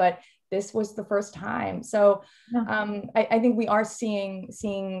no-brainer, but this was the first time. So I think we are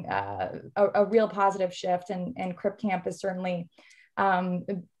seeing a real positive shift, and Crip Camp is certainly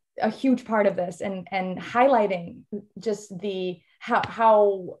a huge part of this, and highlighting just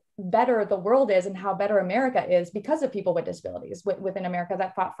how better the world is and how better America is because of people with disabilities within America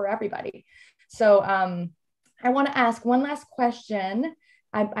that fought for everybody. So I want to ask one last question,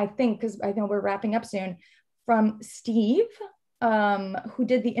 I think, because I know we're wrapping up soon, from Steve, who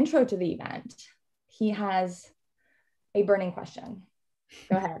did the intro to the event. He has a burning question.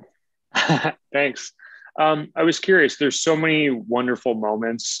 Go ahead. Thanks. I was curious, there's so many wonderful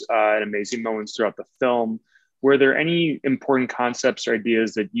moments and amazing moments throughout the film. Were there any important concepts or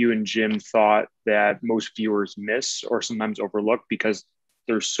ideas that you and Jim thought that most viewers miss or sometimes overlook because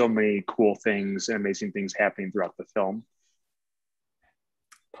there's so many cool things and amazing things happening throughout the film?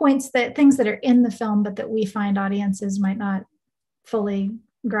 Things that are in the film, but that we find audiences might not fully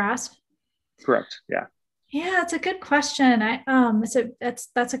grasp? Correct, yeah. Yeah, it's a good question. That's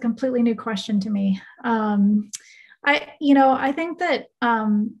a completely new question to me. I think that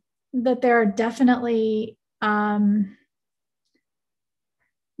that there are definitely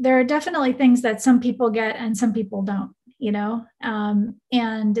things that some people get and some people don't,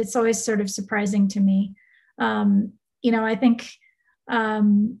 and it's always sort of surprising to me. I think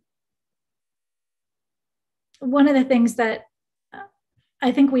one of the things that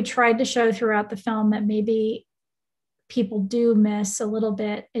I think we tried to show throughout the film that maybe people do miss a little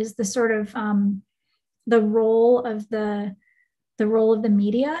bit is the sort of the role of the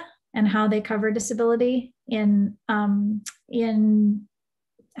media and how they cover disability in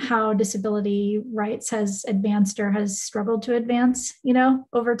how disability rights has advanced or has struggled to advance,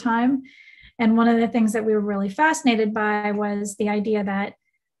 over time. And one of the things that we were really fascinated by was the idea that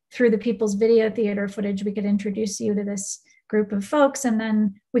through the People's Video Theater footage, we could introduce you to this group of folks, and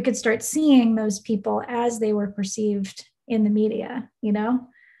then we could start seeing those people as they were perceived in the media,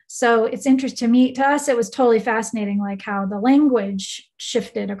 So it's interesting to us, it was totally fascinating, like how the language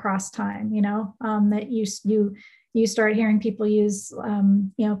shifted across time, that you start hearing people use,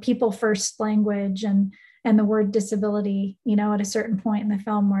 people first language and the word disability, at a certain point in the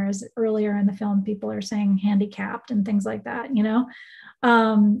film, whereas earlier in the film, people are saying handicapped and things like that,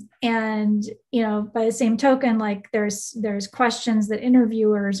 by the same token, like there's questions that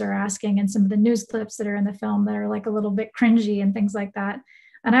interviewers are asking in some of the news clips that are in the film that are like a little bit cringy and things like that.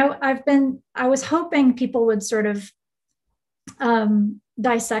 And I was hoping people would sort of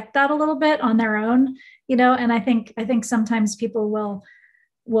dissect that a little bit on their own, and I think sometimes people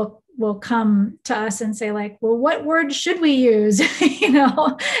will come to us and say like, well, what word should we use? And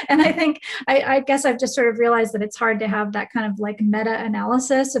I guess I've just sort of realized that it's hard to have that kind of like meta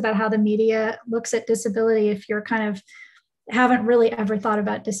analysis about how the media looks at disability if you're kind of haven't really ever thought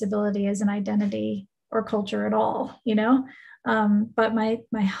about disability as an identity or culture at all, but my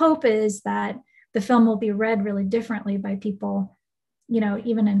hope is that the film will be read really differently by people,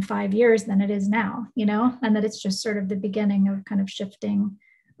 even in 5 years than it is now, and that it's just sort of the beginning of kind of shifting,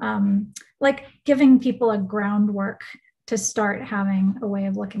 like giving people a groundwork to start having a way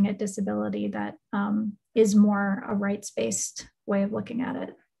of looking at disability that is more a rights-based way of looking at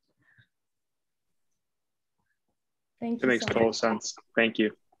it. Thank you. That makes total sense. Thank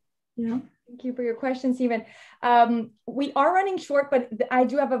you. Yeah. Thank you for your question, Stephen. We are running short, but I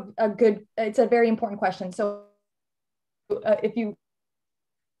do have it's a very important question. So if you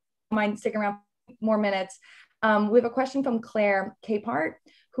mind sticking around more minutes, we have a question from Claire Capehart,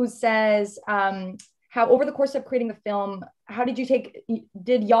 who says, how over the course of creating the film,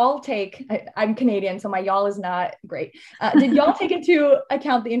 did y'all take, I'm Canadian, so my y'all is not great. Did y'all take into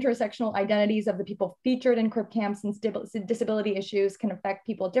account the intersectional identities of the people featured in Crip Camp, since disability issues can affect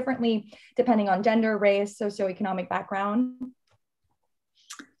people differently depending on gender, race, socioeconomic background?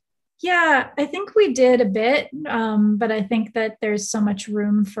 Yeah, I think we did a bit, but I think that there's so much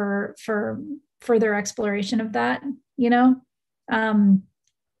room for further exploration of that,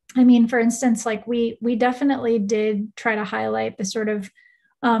 for instance, like we definitely did try to highlight the sort of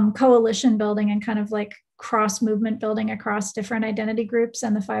coalition building and kind of like cross movement building across different identity groups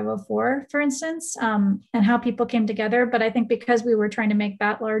and the 504, for instance, and how people came together. But I think because we were trying to make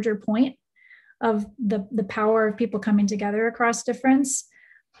that larger point of the power of people coming together across difference.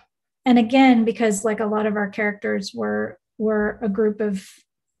 And again, because like a lot of our characters were a group of,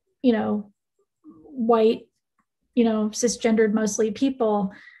 white, cisgendered mostly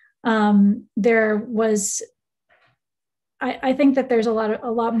people, there was I think that there's a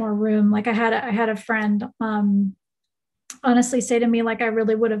lot more room. Like I had a friend honestly say to me, like, I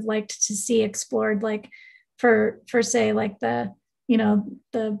really would have liked to see explored, like for say, like the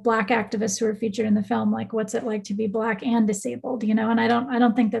Black activists who are featured in the film, like what's it like to be Black and disabled, and I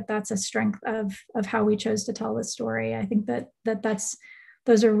don't think that that's a strength of how we chose to tell this story. I think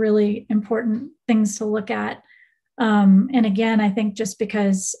those are really important things to look at. And again, I think just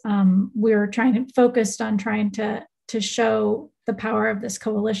because we're focused on trying to show the power of this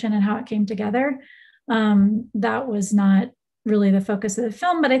coalition and how it came together, that was not really the focus of the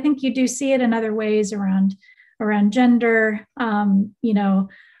film. But I think you do see it in other ways around gender, you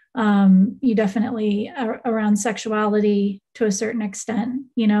definitely around sexuality to a certain extent,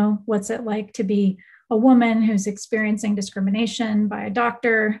 what's it like to be a woman who's experiencing discrimination by a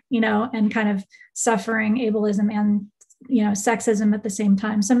doctor, and kind of suffering ableism and, sexism at the same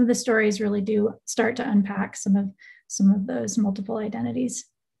time. Some of the stories really do start to unpack some of those multiple identities.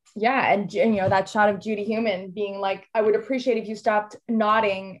 Yeah, and that shot of Judy Heumann being like, I would appreciate if you stopped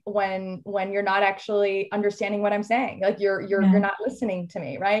nodding when you're not actually understanding what I'm saying. Like you're not listening to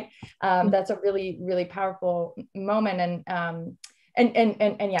me, right? That's a really, really powerful moment.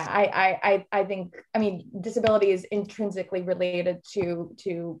 And yeah, I think, disability is intrinsically related to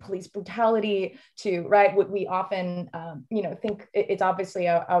police brutality, to, right, what we often think it's obviously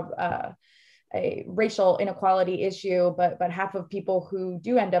a racial inequality issue, but half of people who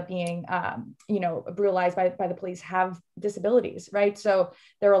do end up being, brutalized by the police have disabilities, right? So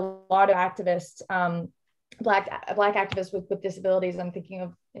there are a lot of activists, Black activists with disabilities. I'm thinking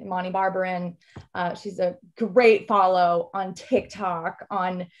of Imani Barbarin. She's a great follow on TikTok,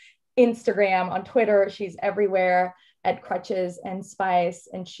 on Instagram, on Twitter. She's everywhere at Crutches and Spice,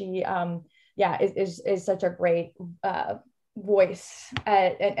 and she, is such a great voice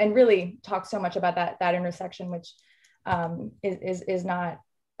and really talks so much about that intersection, which is not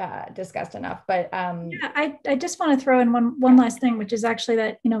discussed enough. But I just want to throw in one last thing, which is actually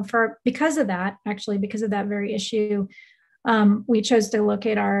that because of that very issue, we chose to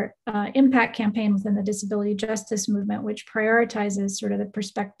locate our impact campaign within the disability justice movement, which prioritizes sort of the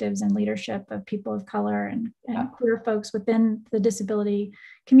perspectives and leadership of people of color and queer folks within the disability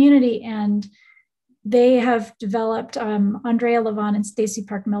community. And they have developed, Andrea Levon and Stacey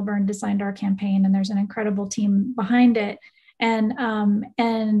Park Milburn designed our campaign, and there's an incredible team behind it. And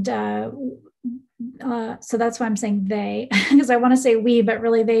so that's why I'm saying they, because I want to say we, but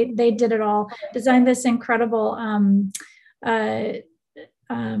really they did it all, designed this incredible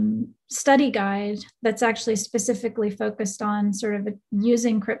study guide that's actually specifically focused on sort of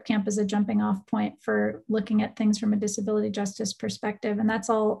using Crip Camp as a jumping off point for looking at things from a disability justice perspective. And that's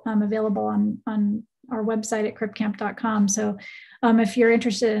all available on our website at cripcamp.com. So if you're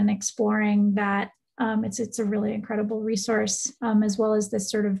interested in exploring that, it's a really incredible resource, as well as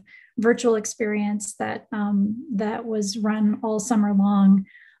this sort of virtual experience that was run all summer long,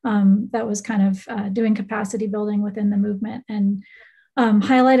 that was kind of doing capacity building within the movement and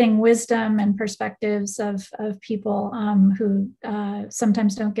highlighting wisdom and perspectives of people who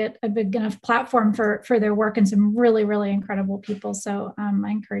sometimes don't get a big enough platform for their work, and some really, really incredible people. So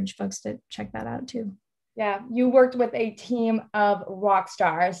I encourage folks to check that out too. Yeah, you worked with a team of rock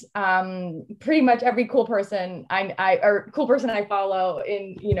stars. Pretty much every cool person I follow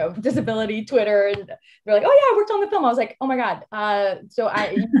in disability Twitter, and they're like, "Oh yeah, I worked on the film." I was like, "Oh my god!" So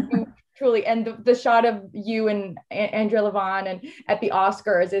you truly, and the shot of you and Andrea Levon and at the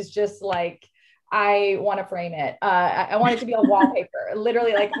Oscars is just like, I want to frame it. I want it to be a wallpaper.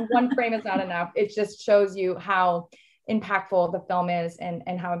 Literally, like one frame is not enough. It just shows you how impactful the film is,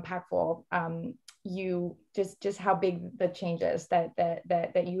 and how impactful you just how big the changes that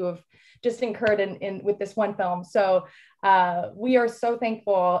you have just incurred in with this one film. So we are so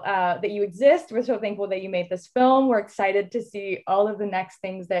thankful that you exist. We're so thankful that you made this film. We're excited to see all of the next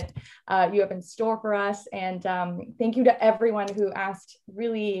things that you have in store for us. And thank you to everyone who asked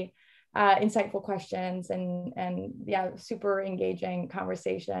really insightful questions and yeah, super engaging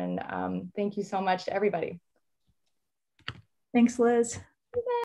conversation. Thank you so much to everybody. Thanks, Liz.